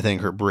 I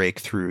think, her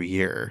breakthrough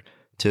year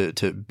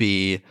to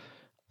be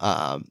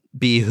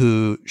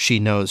who she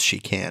knows she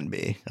can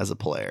be as a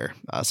player.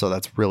 So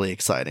that's really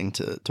exciting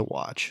to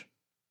watch.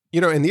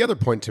 And the other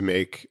point to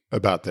make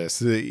about this,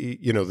 the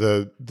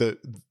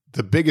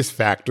biggest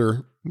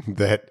factor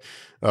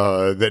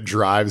that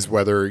drives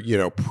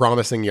whether,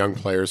 promising young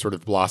players sort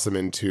of blossom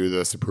into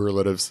the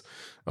superlatives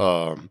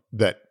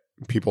that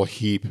people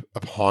heap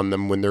upon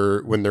them when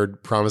they're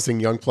promising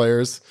young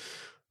players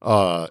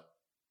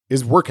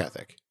is work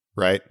ethic,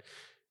 right?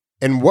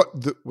 And what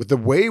the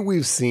way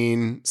we've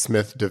seen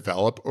Smith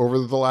develop over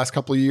the last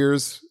couple of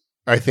years,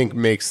 I think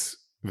makes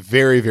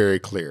very, very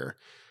clear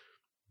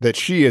that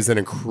she is an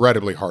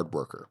incredibly hard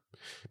worker,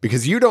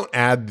 because you don't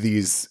add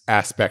these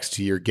aspects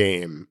to your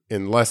game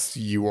unless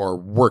you are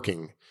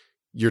working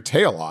your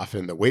tail off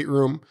in the weight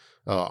room,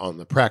 on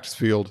the practice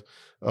field,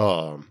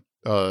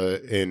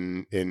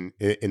 in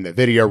the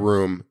video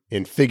room,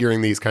 in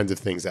figuring these kinds of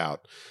things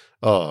out,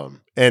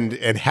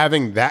 and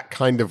having that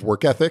kind of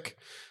work ethic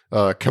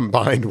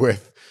combined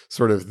with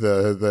sort of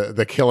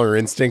the killer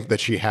instinct that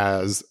she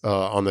has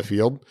on the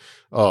field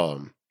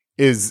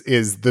is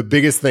the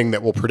biggest thing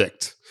that will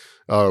predict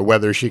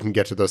whether she can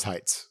get to those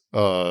heights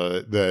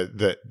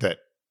that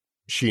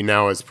she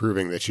now is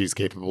proving that she's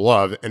capable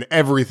of. And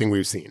everything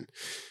we've seen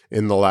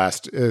in the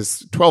last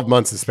 12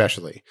 months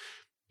especially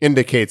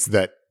indicates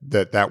that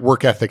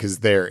work ethic is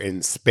there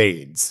in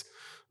spades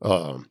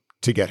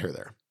to get her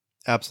there.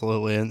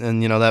 Absolutely.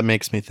 And that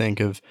makes me think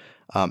of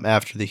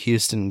after the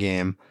Houston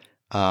game,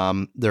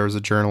 there was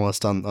a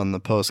journalist on the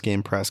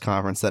post-game press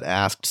conference that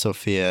asked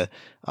Sophia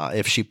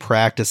if she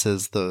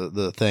practices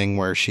the thing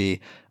where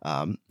she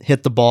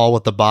hit the ball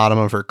with the bottom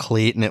of her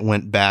cleat and it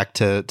went back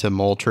to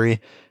Moultrie.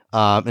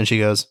 And she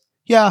goes,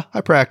 yeah,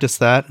 I practiced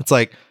that. It's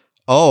like,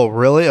 oh,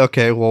 really?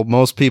 Okay, well,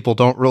 most people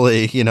don't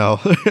really,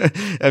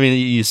 I mean,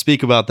 you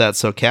speak about that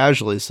so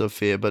casually,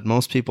 Sophia, but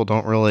most people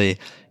don't really,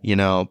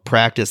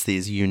 practice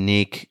these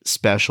unique,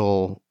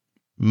 special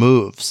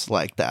moves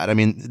like that. I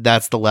mean,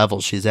 that's the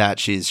level she's at.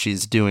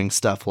 She's doing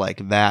stuff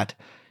like that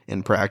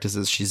in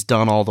practices. She's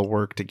done all the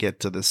work to get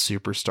to this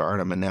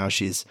superstardom, and now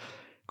she's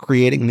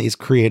creating these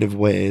creative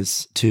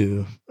ways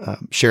to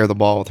share the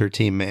ball with her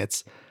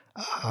teammates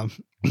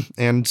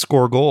and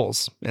score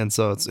goals. And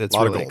so it's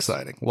really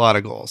exciting. A lot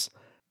of goals.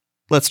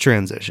 Let's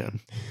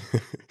transition.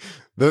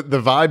 The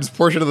vibes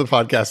portion of the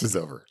podcast is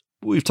over.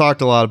 We've talked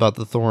a lot about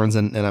the Thorns,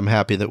 and I'm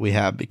happy that we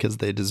have, because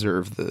they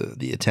deserve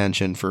the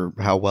attention for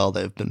how well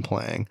they've been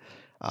playing.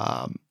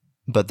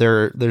 But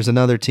there's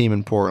another team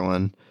in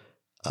Portland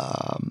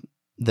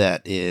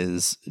that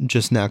is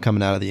just now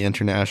coming out of the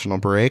international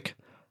break,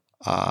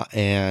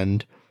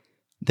 and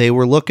they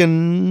were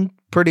looking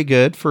pretty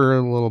good for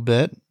a little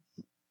bit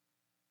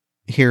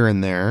here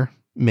and there,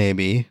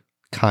 maybe,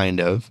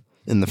 kind of,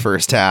 in the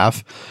first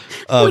half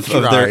of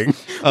their.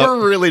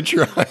 We're really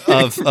trying.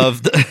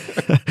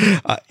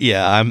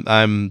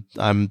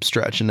 I'm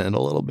stretching it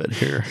a little bit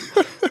here,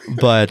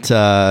 but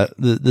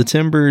the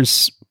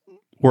Timbers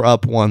were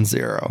up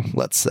 1-0,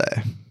 let's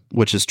say,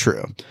 which is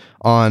true,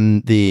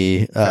 on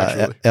the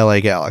LA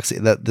Galaxy.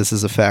 That this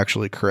is a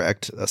factually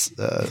correct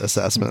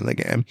assessment of the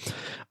game.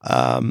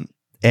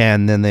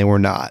 And then they were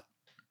not.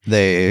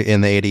 They,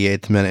 in the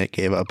 88th minute,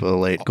 gave up a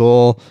late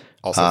goal.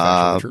 Also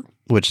factually true.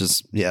 Which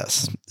is,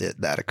 yes,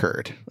 that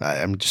occurred.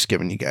 I'm just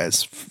giving you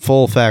guys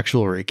full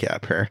factual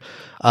recap here.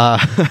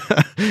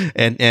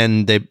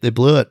 And they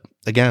blew it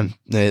again.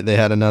 They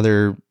had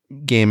another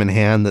game in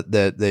hand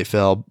that they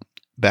fell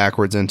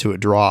backwards into a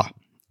draw,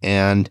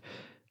 and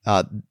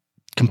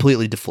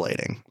completely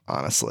deflating,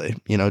 honestly.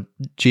 You know,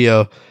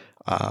 Gio,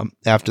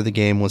 after the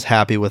game, was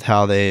happy with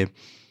how they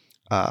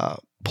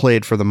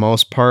played for the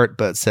most part,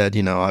 but said,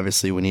 you know,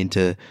 obviously we need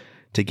to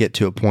get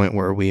to a point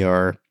where we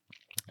are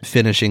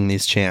finishing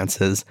these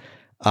chances,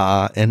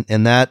 and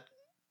that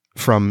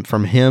from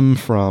him,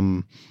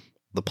 from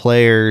the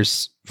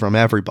players, from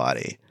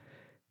everybody,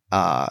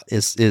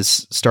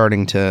 is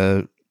starting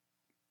to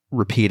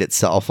repeat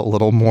itself a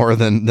little more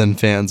than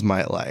fans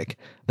might like.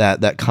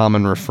 That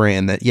common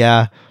refrain that,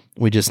 yeah,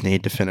 we just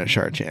need to finish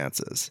our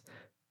chances.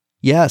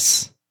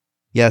 Yes,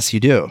 you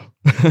do.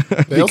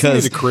 They also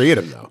need to create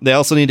them, though. They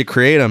also need to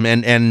create them,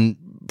 and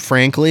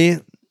frankly,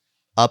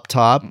 up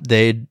top,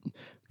 they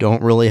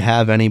don't really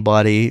have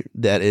anybody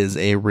that is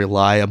a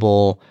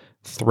reliable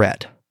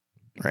threat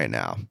right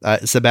now.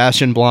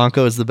 Sebastian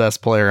Blanco is the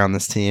best player on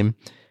this team.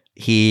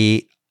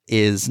 He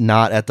is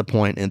not at the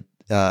point in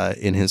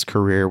his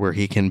career where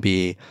he can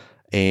be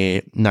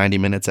a 90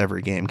 minutes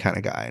every game kind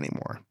of guy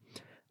anymore.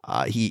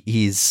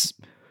 He's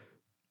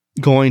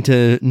going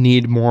to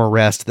need more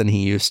rest than he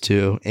used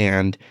to,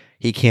 and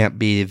he can't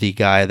be the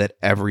guy that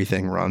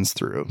everything runs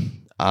through.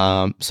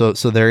 So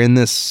they're in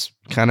this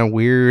kind of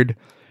weird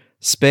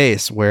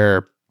space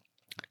where,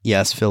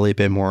 yes, Felipe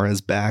Mora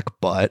is back,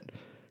 but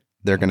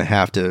they're going to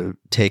have to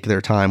take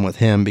their time with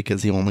him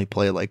because he only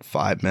played like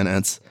 5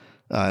 minutes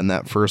in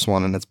that first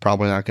one, and it's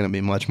probably not going to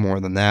be much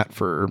more than that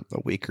for a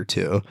week or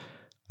two.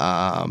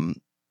 Niezgoda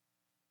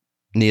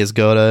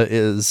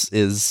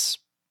is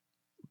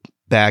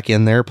back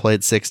in there,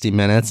 played 60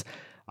 minutes.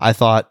 I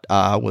thought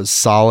was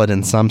solid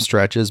in some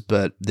stretches,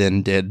 but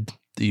then did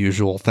the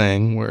usual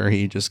thing where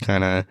he just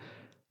kind of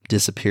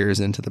disappears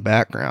into the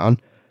background.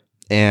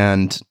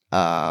 And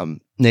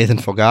Nathan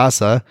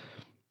Fogasa,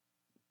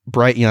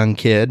 bright young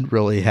kid,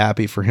 really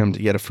happy for him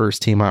to get a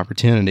first team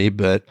opportunity,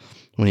 but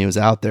when he was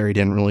out there, he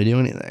didn't really do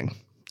anything.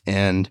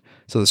 And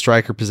so the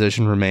striker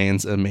position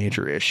remains a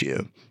major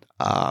issue.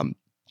 I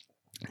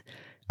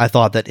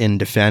thought that in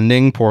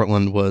defending,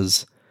 Portland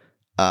was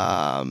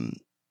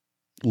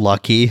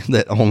lucky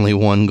that only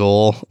one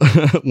goal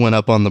went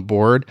up on the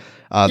board.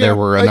 There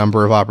were a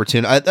number of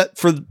opportunities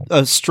for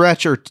a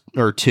stretch or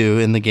two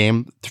in the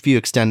game, a few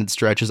extended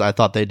stretches. I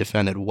thought they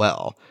defended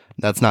well.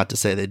 That's not to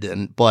say they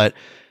didn't, but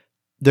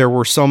there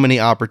were so many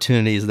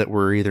opportunities that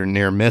were either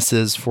near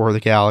misses for the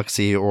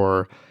Galaxy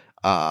or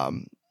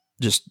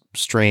just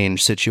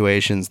strange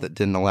situations that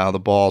didn't allow the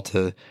ball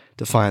to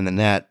find the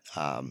net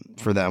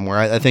for them, where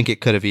I think it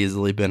could have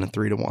easily been a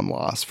 3-1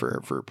 loss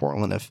for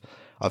Portland if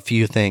a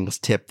few things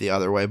tipped the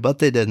other way, but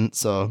they didn't.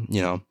 So,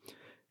 you know,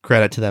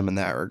 credit to them in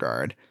that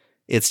regard.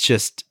 It's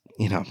just,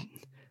 you know,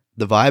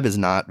 the vibe is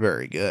not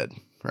very good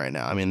right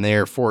now. I mean, they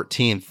are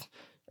 14th,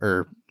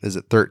 or is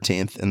it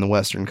 13th in the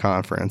Western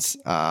Conference,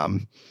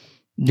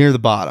 near the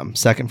bottom,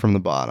 second from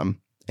the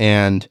bottom,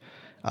 and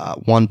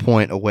 1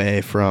 point away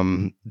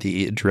from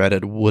the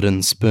dreaded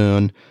wooden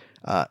spoon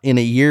in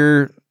a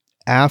year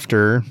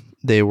after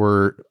they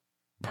were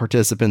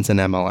participants in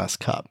MLS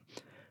Cup.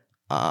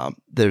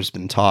 There's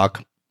been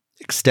talk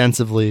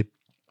extensively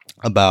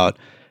about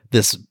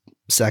this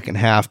second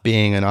half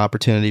being an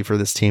opportunity for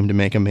this team to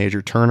make a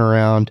major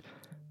turnaround,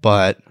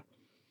 but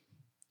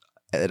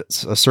at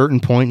a certain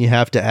point you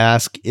have to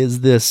ask,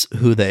 is this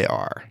who they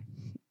are?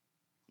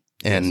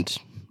 And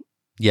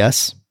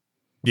yes,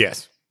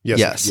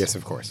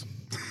 of course.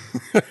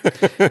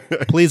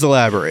 Please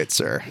elaborate,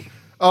 sir.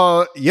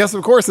 Yes,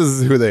 of course, this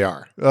is who they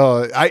are.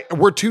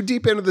 We're too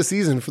deep into the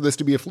season for this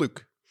to be a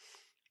fluke.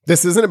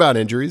 This isn't about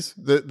injuries.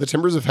 The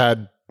Timbers have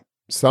had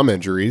some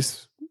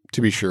injuries,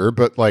 to be sure,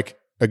 but like,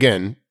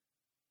 again,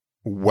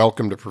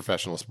 welcome to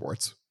professional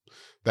sports.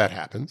 That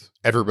happens.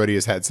 Everybody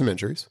has had some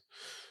injuries.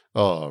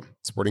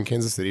 Sporting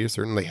Kansas City has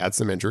certainly had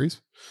some injuries.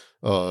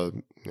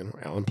 Alan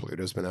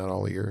Paludo's been out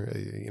all year.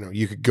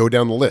 You could go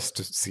down the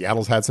list.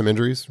 Seattle's had some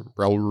injuries.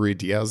 Raul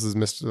Ruiz-Diaz has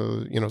missed,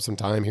 some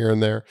time here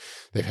and there.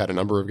 They've had a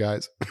number of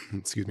guys,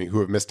 who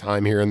have missed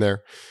time here and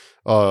there.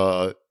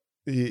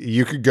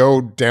 You could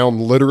go down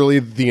literally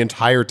the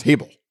entire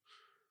table.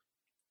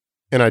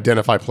 and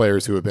identify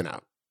players who have been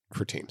out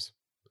for teams.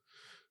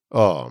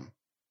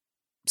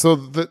 So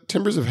the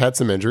Timbers have had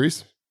some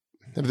injuries.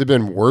 Have they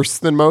been worse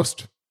than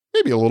most?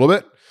 Maybe a little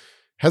bit.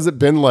 Has it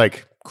been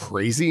like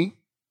crazy?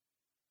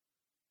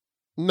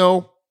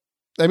 No.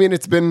 I mean,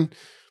 it's been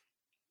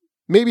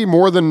maybe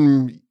more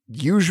than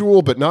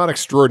usual, but not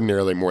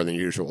extraordinarily more than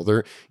usual.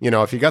 They're,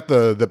 if you got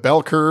the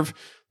bell curve,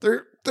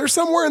 they're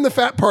somewhere in the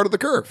fat part of the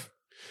curve.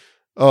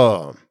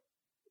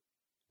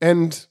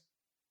 And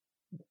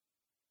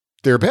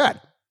they're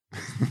bad.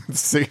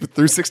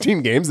 Through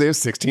 16 games, they have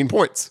 16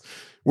 points,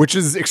 which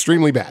is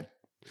extremely bad.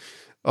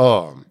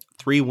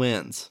 3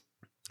 wins.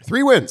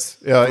 3 wins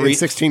in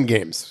 16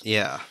 games.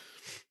 Yeah.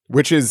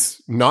 Which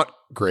is not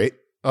great.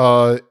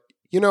 And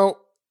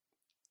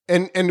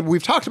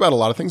we've talked about a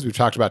lot of things. We've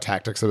talked about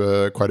tactics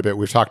quite a bit.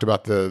 We've talked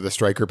about the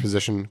striker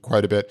position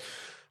quite a bit.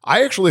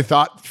 I actually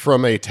thought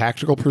from a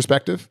tactical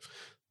perspective,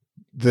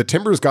 the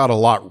Timbers got a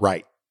lot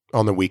right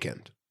on the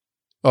weekend.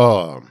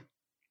 I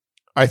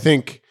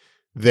think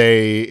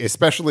they,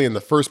 especially in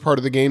the first part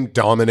of the game,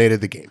 dominated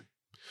the game.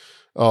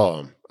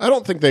 I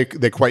don't think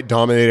they quite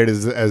dominated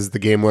as the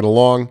game went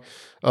along.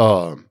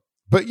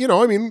 But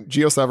Gio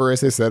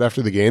Savarese said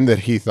after the game that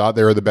he thought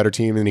they were the better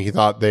team, and he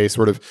thought they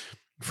sort of,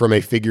 from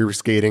a figure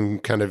skating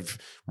kind of,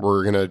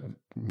 were going to,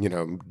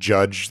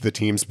 judge the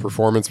team's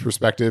performance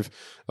perspective,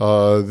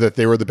 that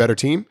they were the better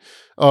team.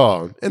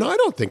 And I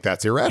don't think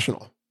that's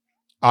irrational.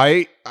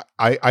 I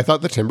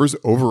thought the Timbers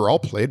overall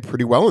played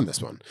pretty well in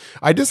this one.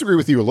 I disagree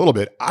with you a little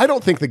bit. I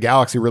don't think the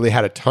Galaxy really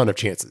had a ton of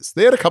chances.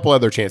 They had a couple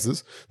other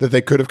chances that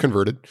they could have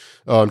converted.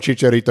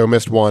 Chicharito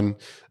missed one.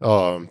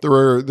 There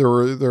were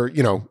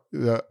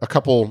a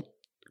couple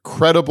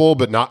credible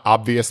but not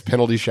obvious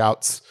penalty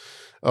shouts.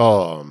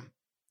 But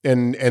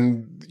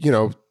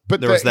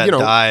there was that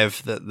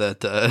dive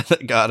that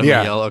got him a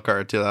yellow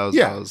card too.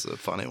 That was a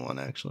funny one,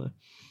 actually.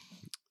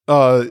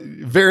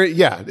 Very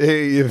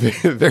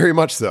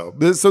much so.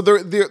 So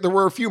there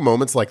were a few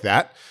moments like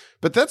that,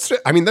 but that's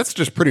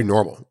just pretty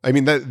normal. I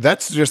mean,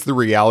 that's just the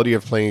reality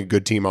of playing a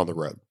good team on the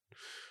road.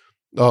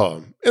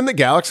 And the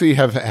Galaxy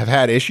have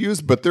had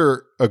issues, but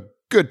they're a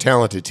good,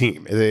 talented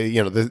team.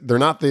 They're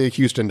not the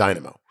Houston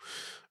Dynamo.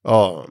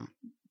 Where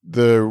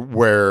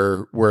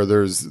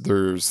there's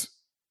a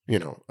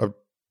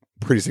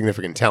pretty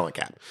significant talent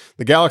gap.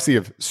 The Galaxy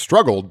have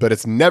struggled, but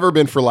it's never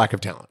been for lack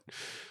of talent.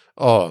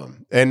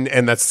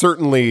 And that's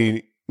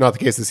certainly not the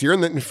case this year.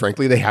 And then,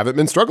 frankly, they haven't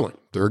been struggling.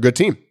 They're a good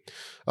team.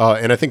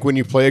 And I think when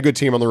you play a good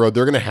team on the road,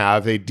 they're going to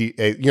have they're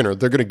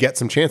going to get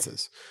some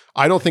chances.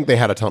 I don't think they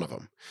had a ton of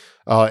them.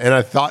 And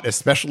I thought,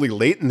 especially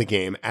late in the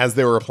game, as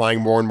they were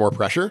applying more and more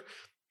pressure,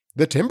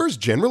 the Timbers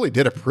generally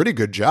did a pretty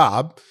good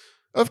job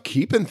of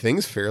keeping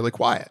things fairly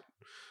quiet.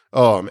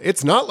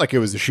 It's not like it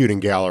was a shooting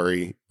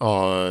gallery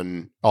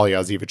on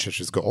Alija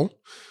Zivicic's goal.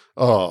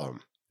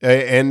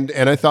 And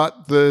I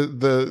thought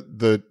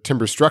the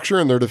Timber structure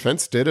and their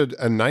defense did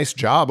a nice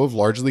job of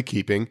largely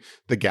keeping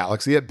the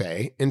Galaxy at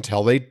bay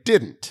until they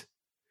didn't.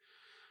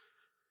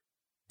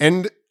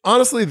 And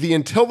honestly, the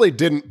until they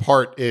didn't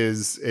part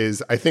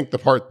is I think the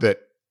part that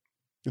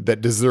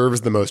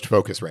deserves the most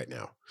focus right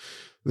now.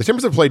 The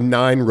Timbers have played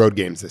 9 road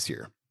games this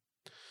year.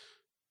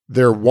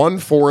 They're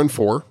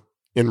 1-4-4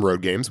 in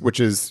road games, which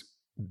is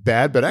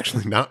bad, but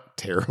actually not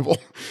terrible.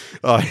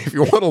 If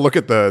you want to look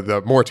at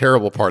the more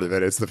terrible part of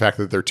it, it's the fact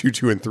that they're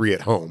 2-2-3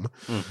 at home.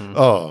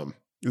 Mm-hmm.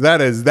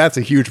 That's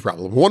a huge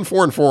problem.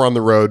 1-4-4 on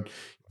the road.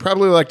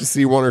 Probably like to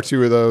see 1 or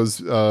 2 of those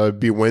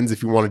be wins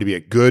if you wanted to be a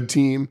good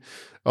team.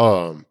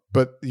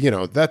 But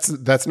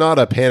that's not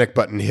a panic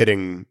button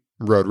hitting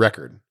road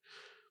record.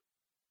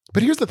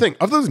 But here's the thing: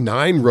 of those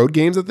 9 road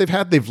games that they've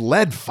had, they've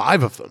led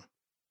 5 of them,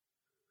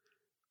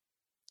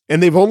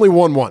 and they've only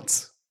won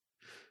once.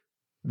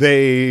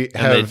 They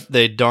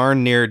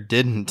darn near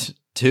didn't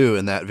too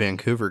in that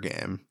Vancouver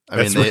game.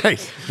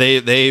 Right.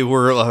 They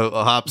were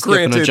a hop, skip,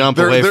 and a jump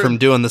away from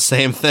doing the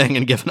same thing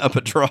and giving up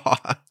a draw.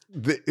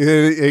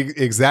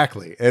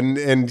 Exactly, and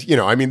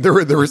there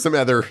were some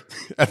other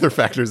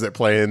factors at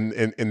play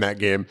in that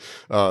game.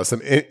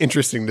 Some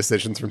interesting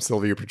decisions from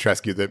Silvio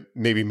Petrescu that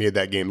maybe made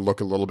that game look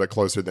a little bit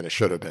closer than it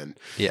should have been.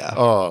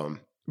 Yeah.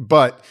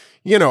 But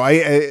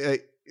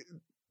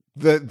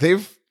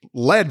they've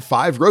led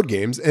 5 road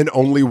games and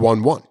only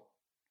won 1.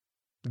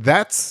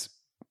 That's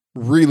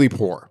really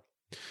poor.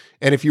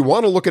 And if you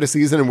want to look at a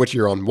season in which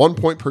you're on 1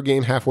 point per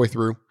game halfway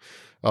through,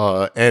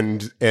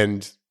 and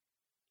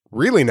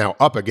really now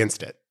up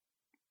against it,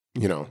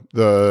 I'm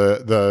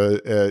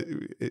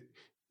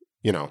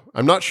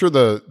not sure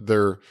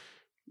the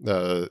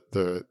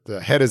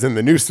head is in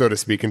the noose, so to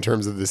speak, in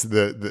terms of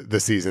the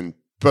season,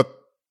 but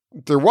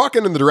they're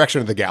walking in the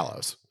direction of the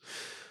gallows.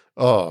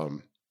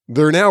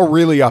 They're now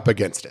really up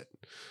against it.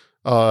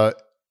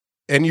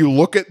 And you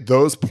look at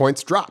those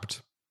points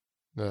dropped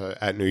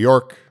at New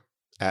York,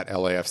 at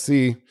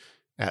LAFC,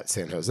 at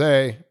San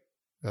Jose,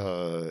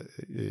 now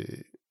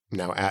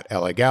at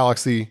LA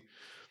Galaxy.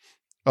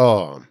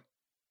 Those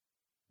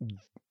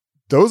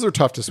are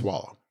tough to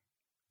swallow.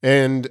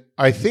 And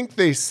I think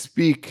they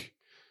speak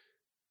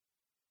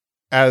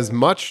as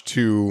much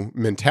to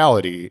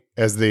mentality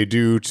as they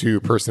do to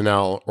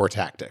personnel or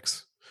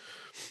tactics.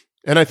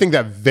 And I think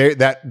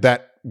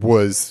that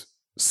was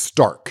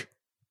stark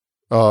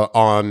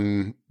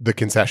on the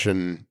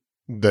concession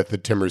that the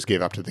Timbers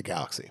gave up to the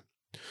Galaxy.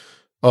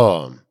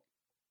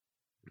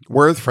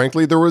 Whereas,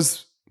 frankly, there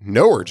was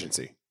no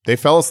urgency. They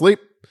fell asleep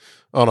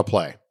on a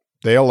play.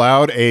 They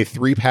allowed a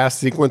 3-pass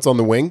sequence on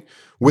the wing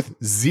with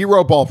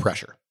 0 ball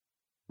pressure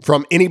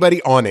from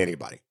anybody on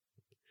anybody.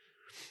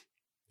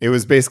 It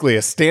was basically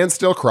a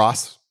standstill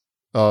cross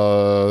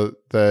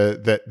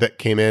that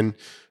came in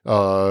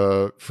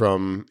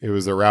from, it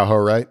was Araujo,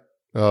 right?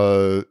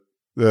 It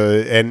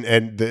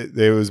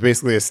was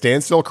basically a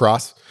standstill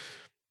cross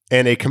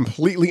and a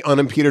completely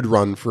unimpeded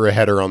run for a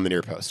header on the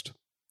near post.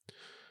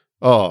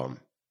 And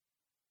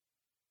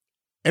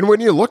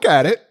when you look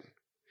at it,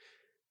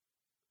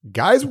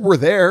 guys were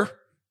there.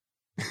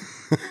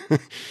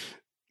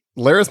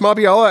 Larys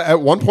Mabiala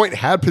at one point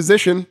had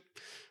position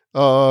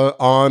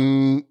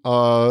on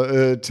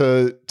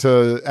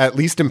to at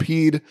least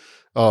impede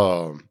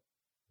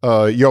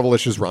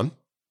Jovelic's run.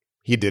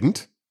 He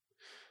didn't.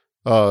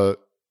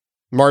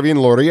 Marvin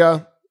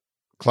Loria,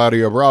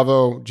 Claudio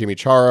Bravo, Jimmy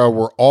Chara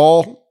were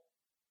all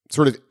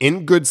sort of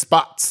in good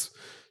spots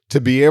to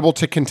be able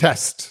to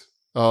contest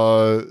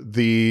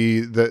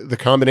the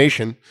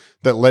combination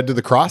that led to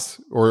the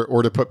cross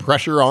or to put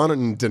pressure on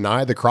and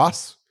deny the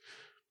cross.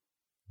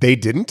 They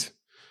didn't.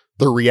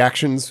 The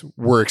reactions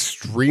were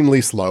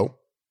extremely slow.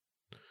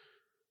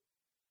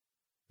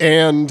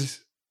 And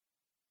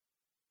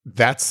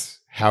that's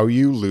how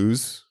you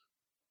lose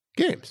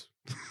games.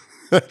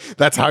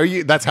 That's how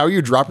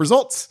you drop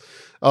results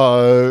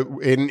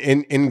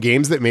in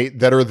games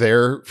that are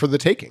there for the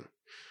taking.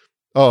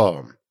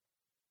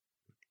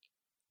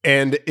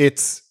 And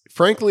it's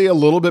frankly a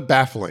little bit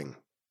baffling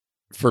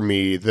for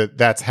me that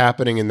that's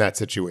happening in that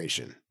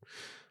situation.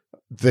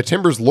 The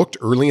Timbers looked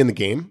early in the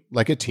game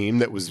like a team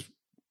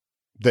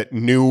that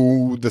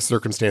knew the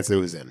circumstance it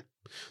was in,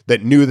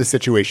 that knew the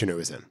situation it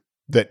was in,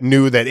 that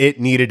knew that it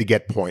needed to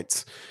get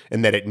points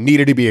and that it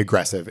needed to be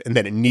aggressive and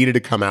that it needed to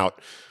come out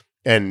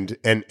and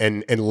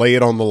lay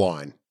it on the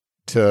line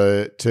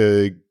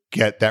to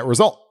get that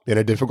result in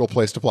a difficult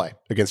place to play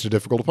against a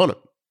difficult opponent.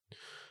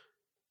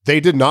 They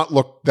did not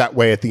look that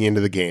way at the end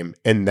of the game,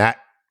 and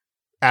that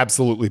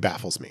absolutely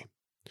baffles me.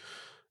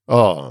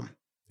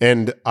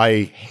 And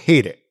I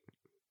hate it.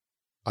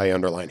 I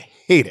underline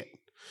hate it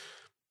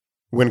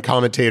when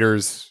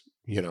commentators,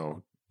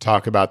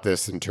 talk about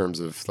this in terms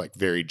of like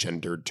very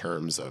gendered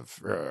terms of,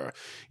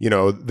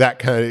 that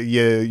kind of,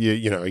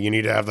 you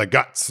need to have the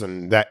guts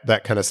and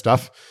that kind of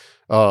stuff.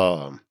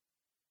 But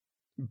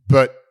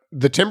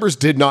the Timbers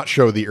did not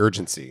show the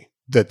urgency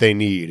that they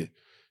need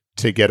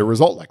to get a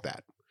result like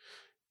that.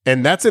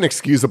 And that's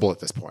inexcusable at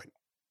this point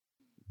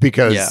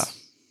because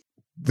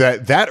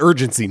that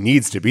urgency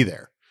needs to be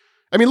there.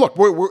 I mean, look,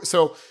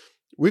 so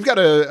we've got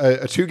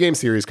a 2-game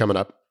series coming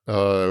up.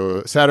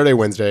 Saturday,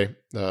 Wednesday,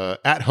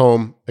 at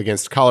home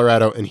against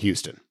Colorado and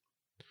Houston.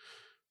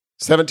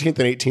 17th and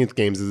 18th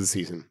games of the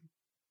season.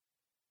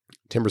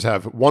 Timbers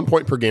have 1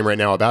 point per game right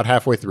now, about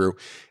halfway through.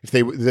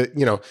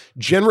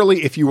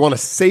 Generally, if you want to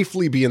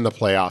safely be in the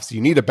playoffs,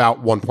 you need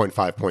about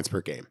 1.5 points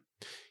per game.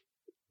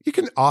 You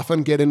can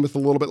often get in with a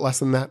little bit less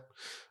than that.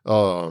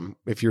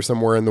 If you're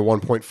somewhere in the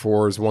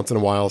 1.4s, once in a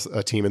while,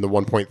 a team in the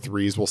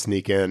 1.3s will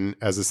sneak in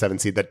as a 7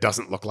 seed. That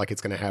doesn't look like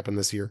it's going to happen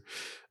this year.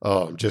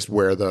 Just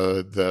where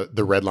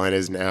the red line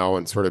is now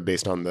and sort of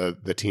based on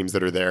the teams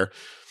that are there.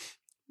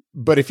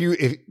 But if you're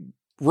at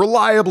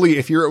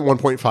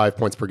 1.5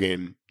 points per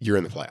game, you're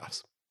in the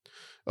playoffs.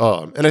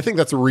 And I think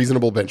that's a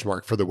reasonable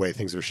benchmark for the way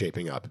things are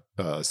shaping up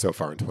so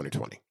far in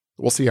 2020.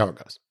 We'll see how it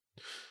goes.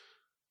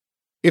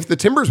 If the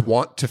Timbers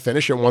want to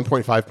finish at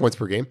 1.5 points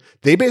per game,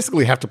 they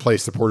basically have to play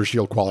Supporters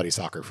Shield quality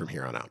soccer from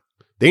here on out.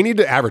 They need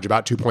to average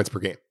about 2 points per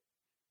game.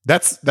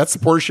 That's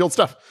Supporters Shield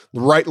stuff,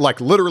 right?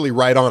 Like literally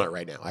right on it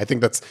right now. I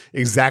think that's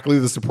exactly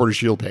the Supporters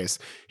Shield pace.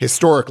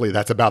 Historically,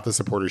 that's about the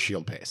Supporters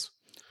Shield pace.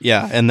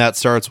 Yeah, and that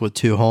starts with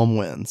 2 home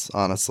wins,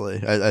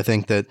 honestly. I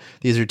think that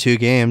these are 2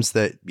 games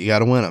that you got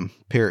to win them,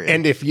 period.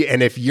 And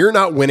if you're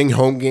not winning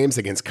home games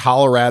against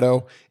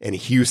Colorado and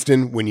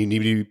Houston when you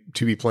need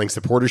to be playing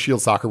Supporters Shield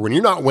soccer, when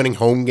you're not winning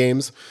home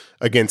games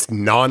against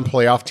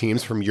non-playoff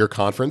teams from your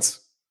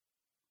conference,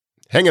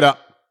 hang it up.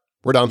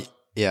 We're done.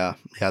 Yeah.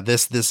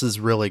 This is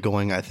really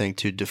going, I think,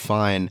 to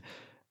define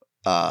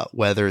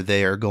whether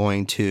they are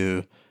going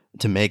to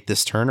make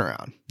this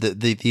turnaround.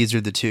 These are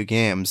the 2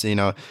 games,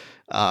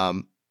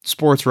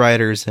 sports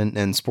writers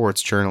and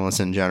sports journalists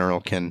in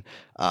general can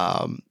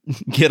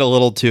get a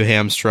little too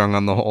hamstrung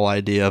on the whole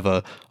idea of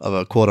a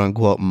quote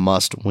unquote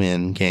must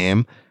win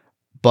game.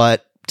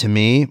 But to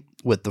me,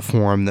 with the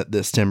form that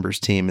this Timbers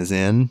team is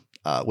in,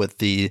 with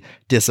the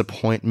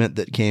disappointment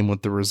that came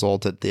with the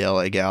result at the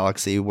LA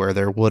Galaxy, where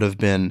there would have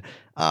been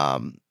a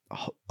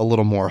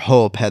little more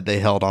hope had they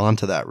held on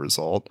to that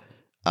result,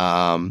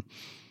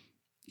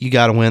 you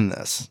got to win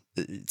this.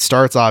 It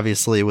starts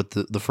obviously with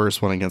the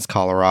first one against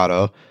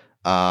Colorado.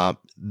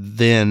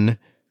 Then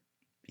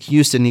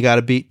Houston, you got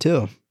to beat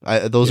too.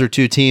 Those are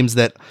two teams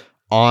that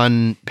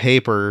on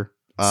paper,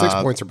 6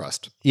 points or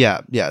bust.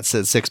 Yeah. It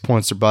says 6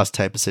 points or bust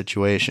type of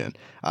situation.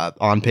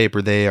 On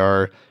paper, they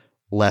are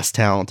less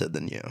talented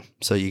than you.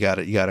 So you got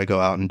to go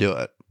out and do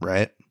it.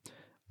 Right.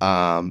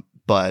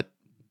 But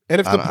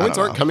if the points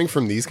aren't coming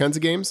from these kinds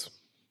of games,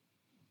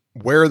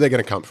 where are they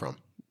going to come from?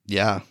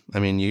 Yeah. I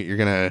mean, you're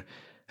going to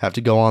have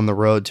to go on the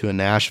road to a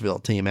Nashville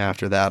team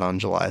after that on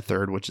July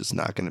 3rd, which is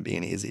not going to be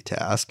an easy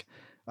task.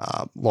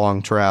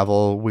 Long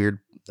travel, weird,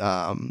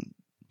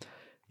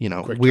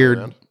 Quick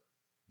weird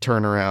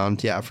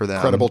turnaround. Yeah. For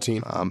them. Credible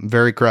team.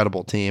 Very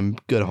credible team.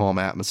 Good home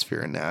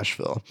atmosphere in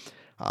Nashville.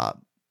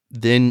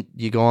 Then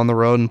you go on the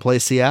road and play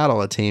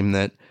Seattle, a team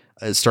that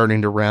is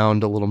starting to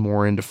round a little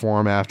more into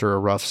form after a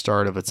rough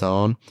start of its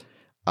own.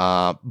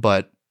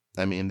 But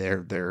I mean,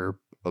 they're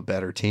a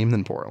better team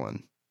than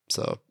Portland.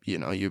 So,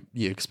 you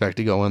expect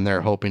to go in there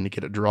hoping to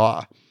get a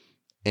draw.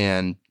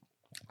 And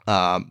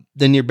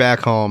then you're back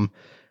home,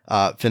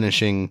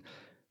 finishing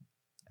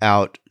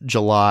out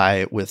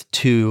July with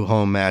 2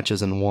 home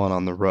matches and 1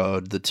 on the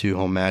road. The 2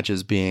 home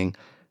matches being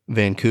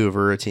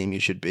Vancouver, a team you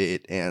should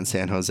beat, and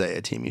San Jose,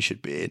 a team you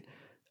should beat.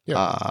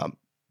 Yeah.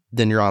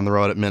 Then you're on the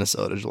road at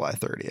Minnesota July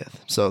 30th.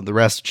 So the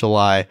rest of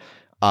July,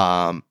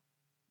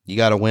 you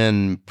got to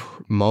win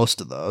most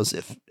of those,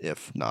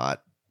 if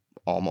not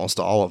almost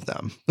all of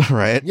them,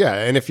 right? Yeah,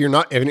 and if you're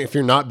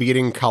not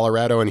beating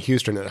Colorado and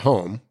Houston at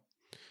home,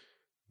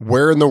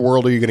 where in the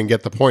world are you going to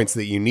get the points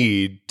that you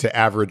need to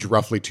average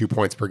roughly 2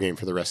 points per game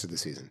for the rest of the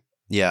season?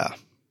 Yeah,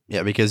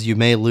 because you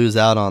may lose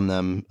out on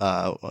them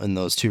in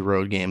those 2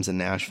 road games in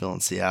Nashville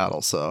and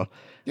Seattle. So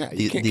yeah,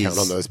 you can't count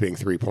on those being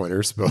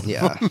 3-pointers. Both.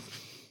 Yeah.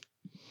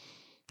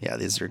 Yeah,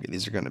 these are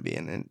going to be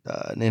an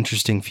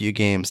interesting few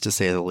games, to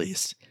say the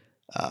least,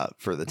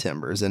 for the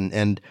Timbers,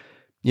 and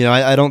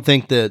I don't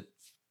think that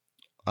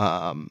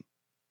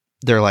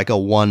they're like a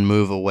one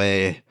move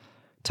away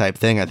type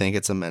thing. I think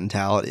it's a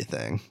mentality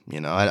thing.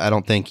 I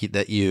don't think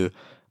that you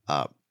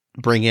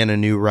bring in a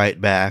new right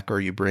back or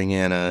you bring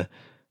in a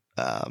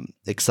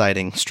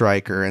exciting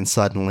striker and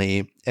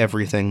suddenly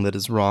everything that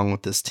is wrong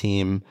with this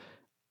team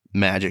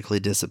magically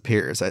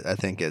disappears. I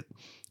think it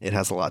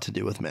has a lot to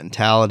do with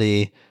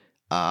mentality.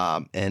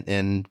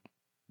 And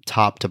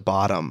top to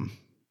bottom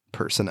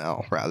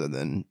personnel rather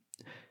than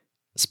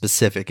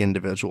specific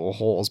individual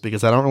holes,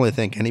 because I don't really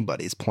think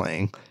anybody's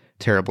playing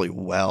terribly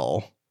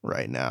well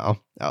right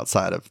now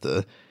outside of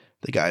the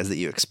guys that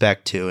you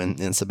expect to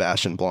in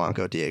Sebastian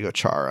Blanco, Diego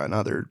Chara, and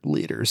other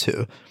leaders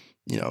who,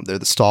 they're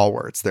the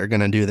stalwarts. They're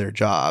going to do their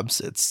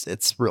jobs.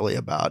 It's really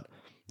about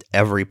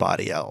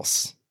everybody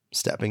else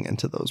stepping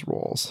into those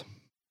roles.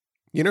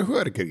 You know who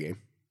had a good game?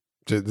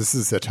 This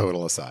is a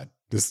total aside.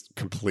 This is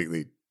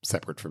completely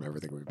separate from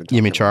everything we've been talking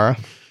about. Yimi Chara?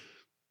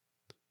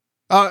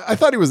 I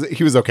thought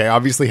he was okay.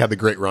 Obviously had the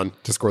great run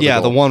to score the goal. Yeah,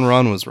 the one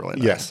run was really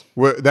nice.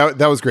 Yes.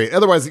 That was great.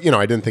 Otherwise,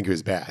 I didn't think he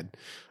was bad.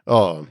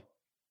 You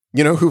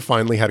know who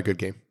finally had a good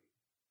game?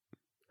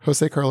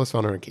 Jose Carlos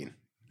Vanarquin.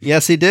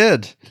 Yes, he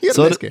did. He had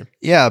a nice game.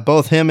 Yeah,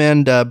 both him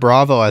and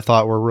Bravo I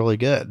thought were really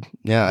good.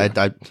 Yeah.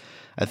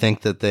 I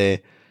think that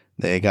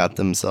they got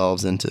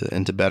themselves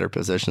into better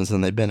positions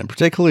than they've been in,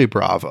 particularly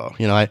Bravo.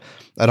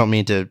 I don't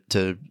mean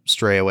to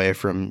stray away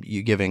from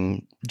you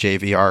giving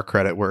JVR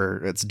credit where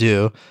it's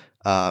due.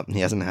 He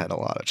hasn't had a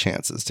lot of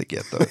chances to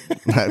get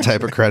that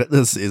type of credit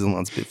this season,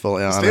 let's be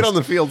fully honest. Stayed on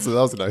the field, so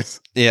that was nice.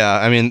 Yeah,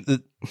 I mean,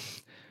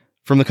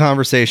 from the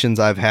conversations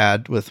I've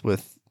had with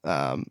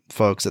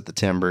folks at the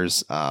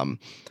Timbers,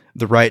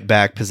 the right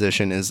back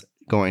position is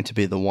going to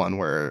be the one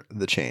where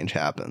the change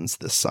happens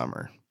this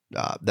summer.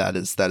 That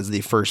is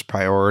the first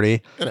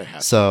priority. And it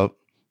has so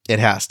it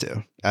has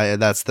to.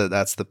 That's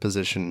the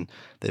position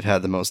they've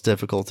had the most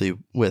difficulty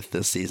with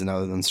this season,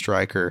 other than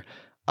striker.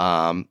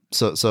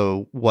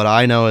 So what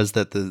I know is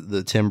that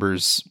the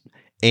Timbers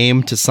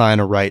aim to sign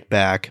a right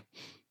back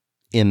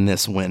in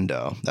this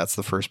window. That's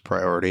the first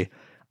priority.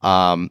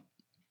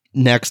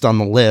 Next on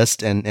the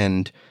list,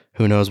 and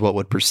who knows what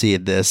would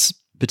precede this,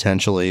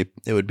 potentially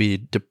it would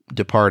be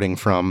departing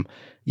from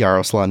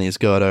Jaroslav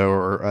Niezgoda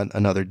or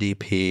another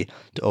DP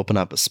to open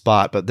up a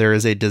spot. But there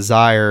is a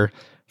desire,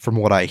 from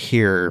what I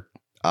hear,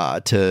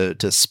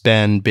 to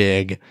spend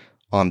big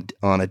on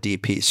a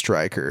DP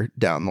striker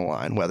down the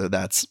line, whether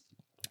that's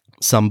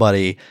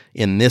somebody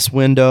in this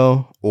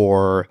window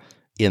or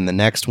in the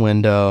next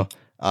window.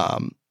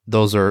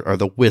 Those are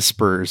the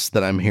whispers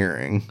that I'm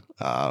hearing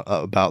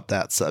about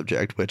that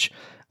subject, which,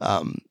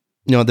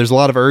 there's a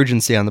lot of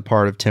urgency on the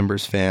part of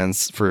Timbers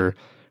fans for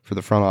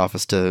the front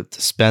office to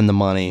spend the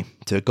money,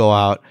 to go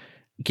out,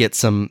 get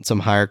some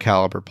higher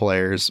caliber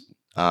players.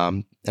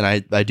 And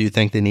I do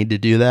think they need to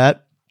do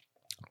that,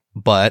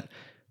 but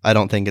I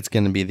don't think it's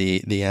going to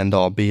be the end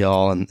all be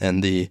all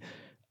and the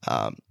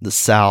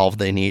salve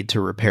they need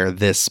to repair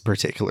this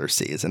particular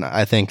season.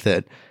 I think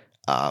that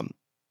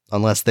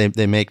unless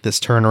they make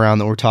this turnaround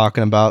that we're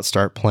talking about,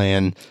 start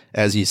playing,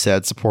 as you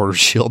said, supporter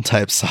shield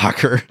type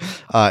soccer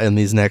in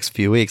these next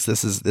few weeks,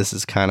 this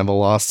is kind of a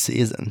lost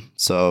season.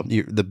 So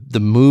the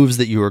moves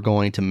that you are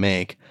going to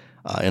make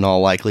in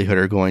all likelihood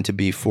are going to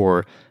be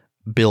for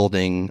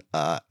building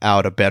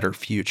out a better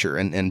future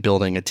and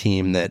building a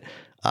team that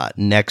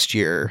next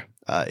year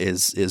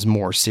is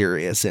more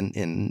serious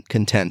in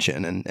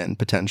contention and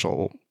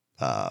potential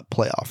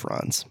playoff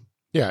runs.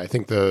 Yeah, I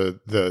think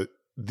the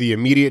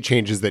immediate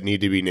changes that need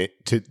to be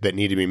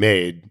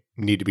made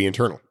need to be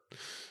internal,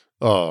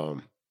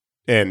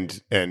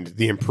 and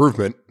the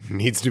improvement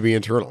needs to be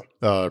internal,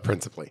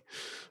 principally,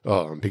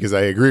 because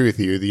I agree with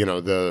you.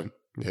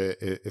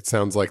 It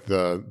sounds like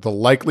the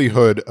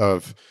likelihood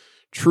of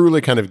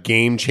truly kind of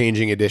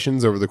game-changing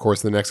additions over the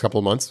course of the next couple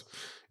of months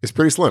is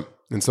pretty slim,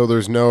 and so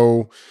there's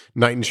no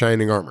knight in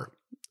shining armor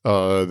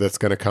that's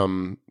going to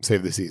come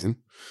save the season.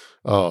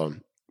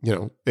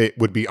 It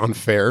would be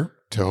unfair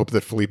to hope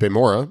that Felipe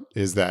Mora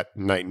is that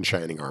knight in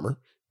shining armor.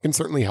 It can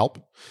certainly help.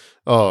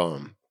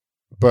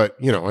 But,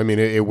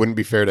 it wouldn't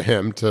be fair to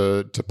him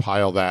to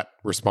pile that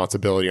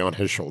responsibility on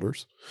his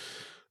shoulders.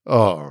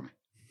 So,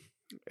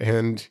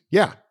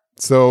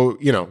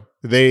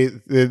 they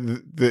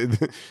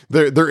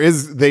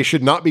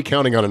should not be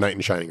counting on a knight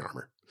in shining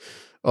armor.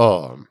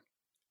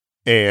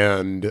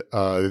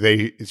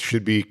 They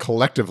should be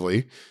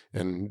collectively,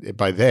 and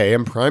by they,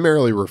 I'm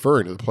primarily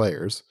referring to the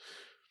players,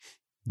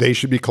 they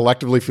should be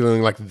collectively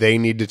feeling like they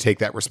need to take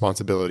that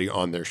responsibility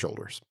on their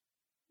shoulders,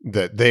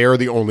 that they are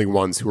the only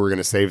ones who are going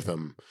to save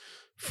them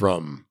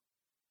from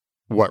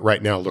what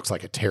right now looks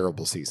like a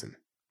terrible season.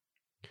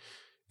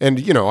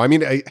 And,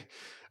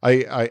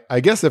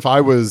 I guess if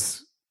I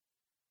was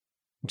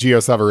Gio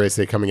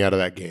Savarese coming out of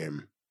that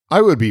game,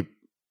 I would be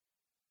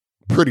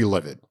pretty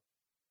livid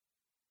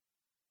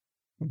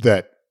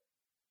that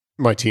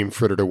my team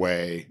frittered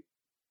away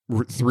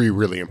 3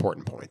 really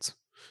important points.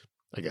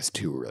 I guess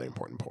 2 really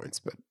important points,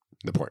 but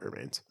the point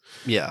remains.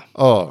 Yeah.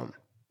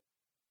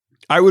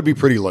 I would be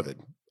pretty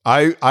livid.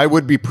 I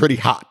would be pretty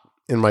hot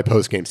in my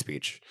post-game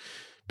speech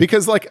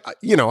because,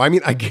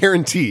 I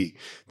guarantee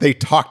they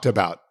talked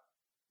about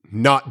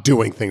not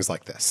doing things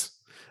like this.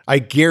 I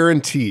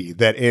guarantee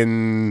that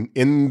in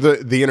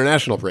the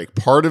international break,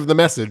 part of the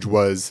message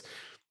was,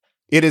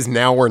 it is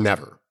now or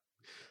never,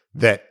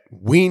 that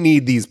we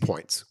need these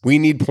points. We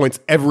need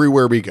points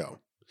everywhere we go.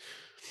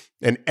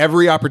 And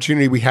every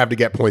opportunity we have to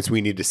get points,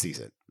 we need to seize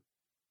it.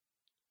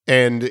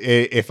 And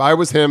if I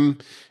was him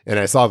and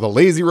I saw the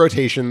lazy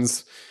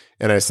rotations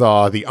and I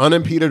saw the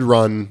unimpeded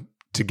run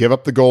to give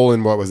up the goal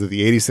in, the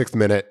 86th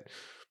minute,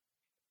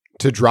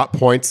 to drop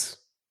points,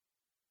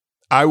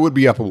 I would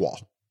be up a wall.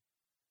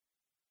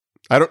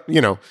 I don't,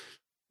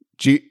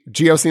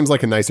 Gio seems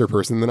like a nicer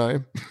person than I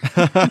am.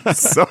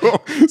 so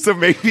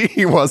maybe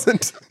he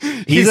wasn't.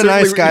 He's a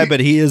nice guy, but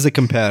he is a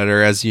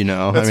competitor, as you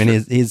know. I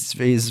mean,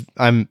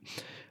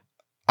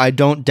 I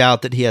don't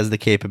doubt that he has the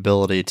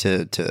capability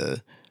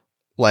to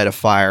light a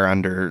fire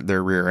under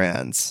their rear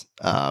ends.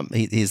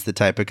 He's the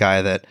type of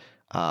guy that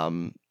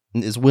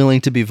is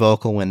willing to be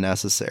vocal when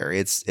necessary.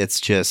 It's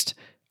just,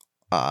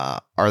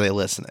 are they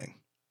listening?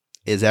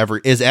 Is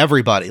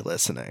everybody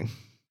listening?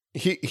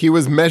 He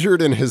was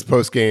measured in his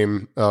post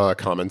game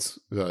comments,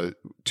 to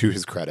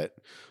his credit,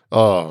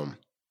 but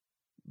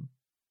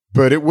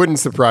it wouldn't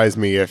surprise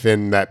me if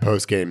in that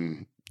post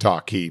game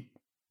talk he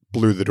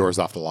blew the doors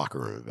off the locker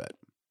room a bit.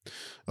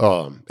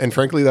 And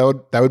frankly,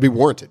 that would be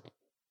warranted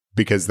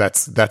because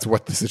that's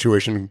what the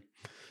situation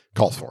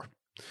calls for.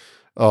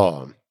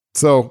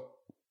 So,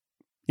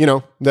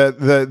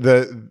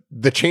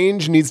 the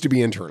change needs to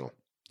be internal.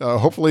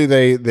 Hopefully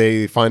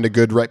they find a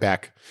good right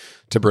back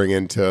to bring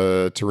in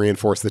to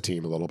reinforce the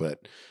team a little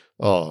bit.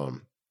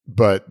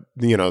 But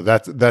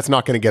that's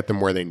not going to get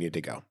them where they need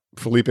to go.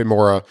 Felipe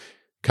Mora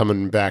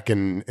coming back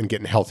and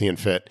getting healthy and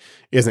fit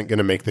isn't going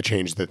to make the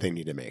change that they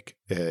need to make.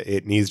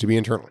 It needs to be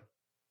internal.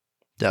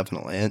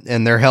 Definitely.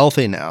 And they're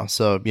healthy now.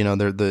 So,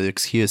 the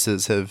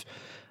excuses have,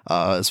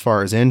 as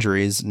far as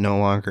injuries, no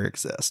longer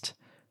exist.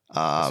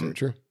 That's very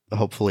true.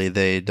 Hopefully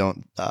they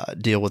don't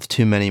deal with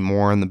too many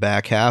more in the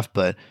back half,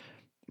 but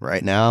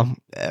right now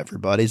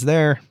everybody's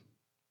there.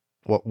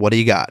 What do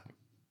you got?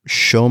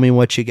 Show me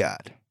what you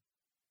got.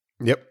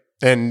 Yep.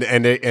 And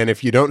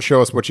if you don't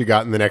show us what you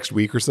got in the next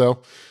week or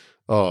so,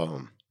 we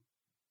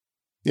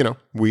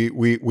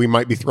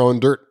might be throwing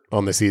dirt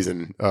on the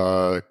season,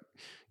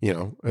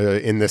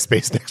 in this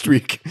space next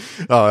week,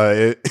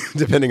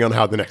 depending on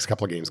how the next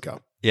couple of games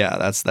go. Yeah,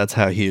 that's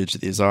how huge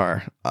these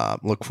are.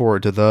 Look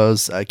forward to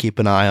those. Keep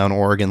an eye on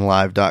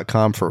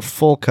OregonLive.com for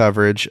full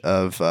coverage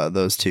of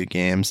those 2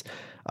 games.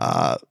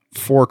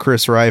 For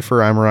Chris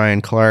Reifer, I'm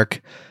Ryan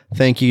Clark.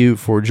 Thank you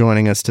for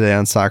joining us today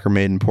on Soccer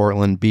Made in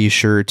Portland. Be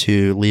sure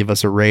to leave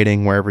us a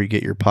rating wherever you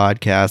get your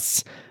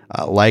podcasts.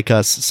 Like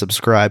us,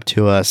 subscribe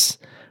to us,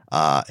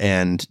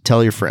 and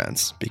tell your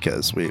friends,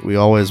 because we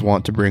always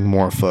want to bring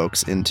more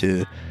folks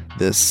into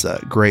this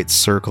great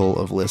circle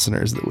of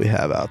listeners that we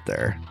have out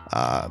there.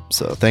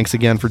 So thanks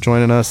again for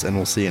joining us, and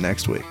we'll see you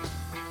next week.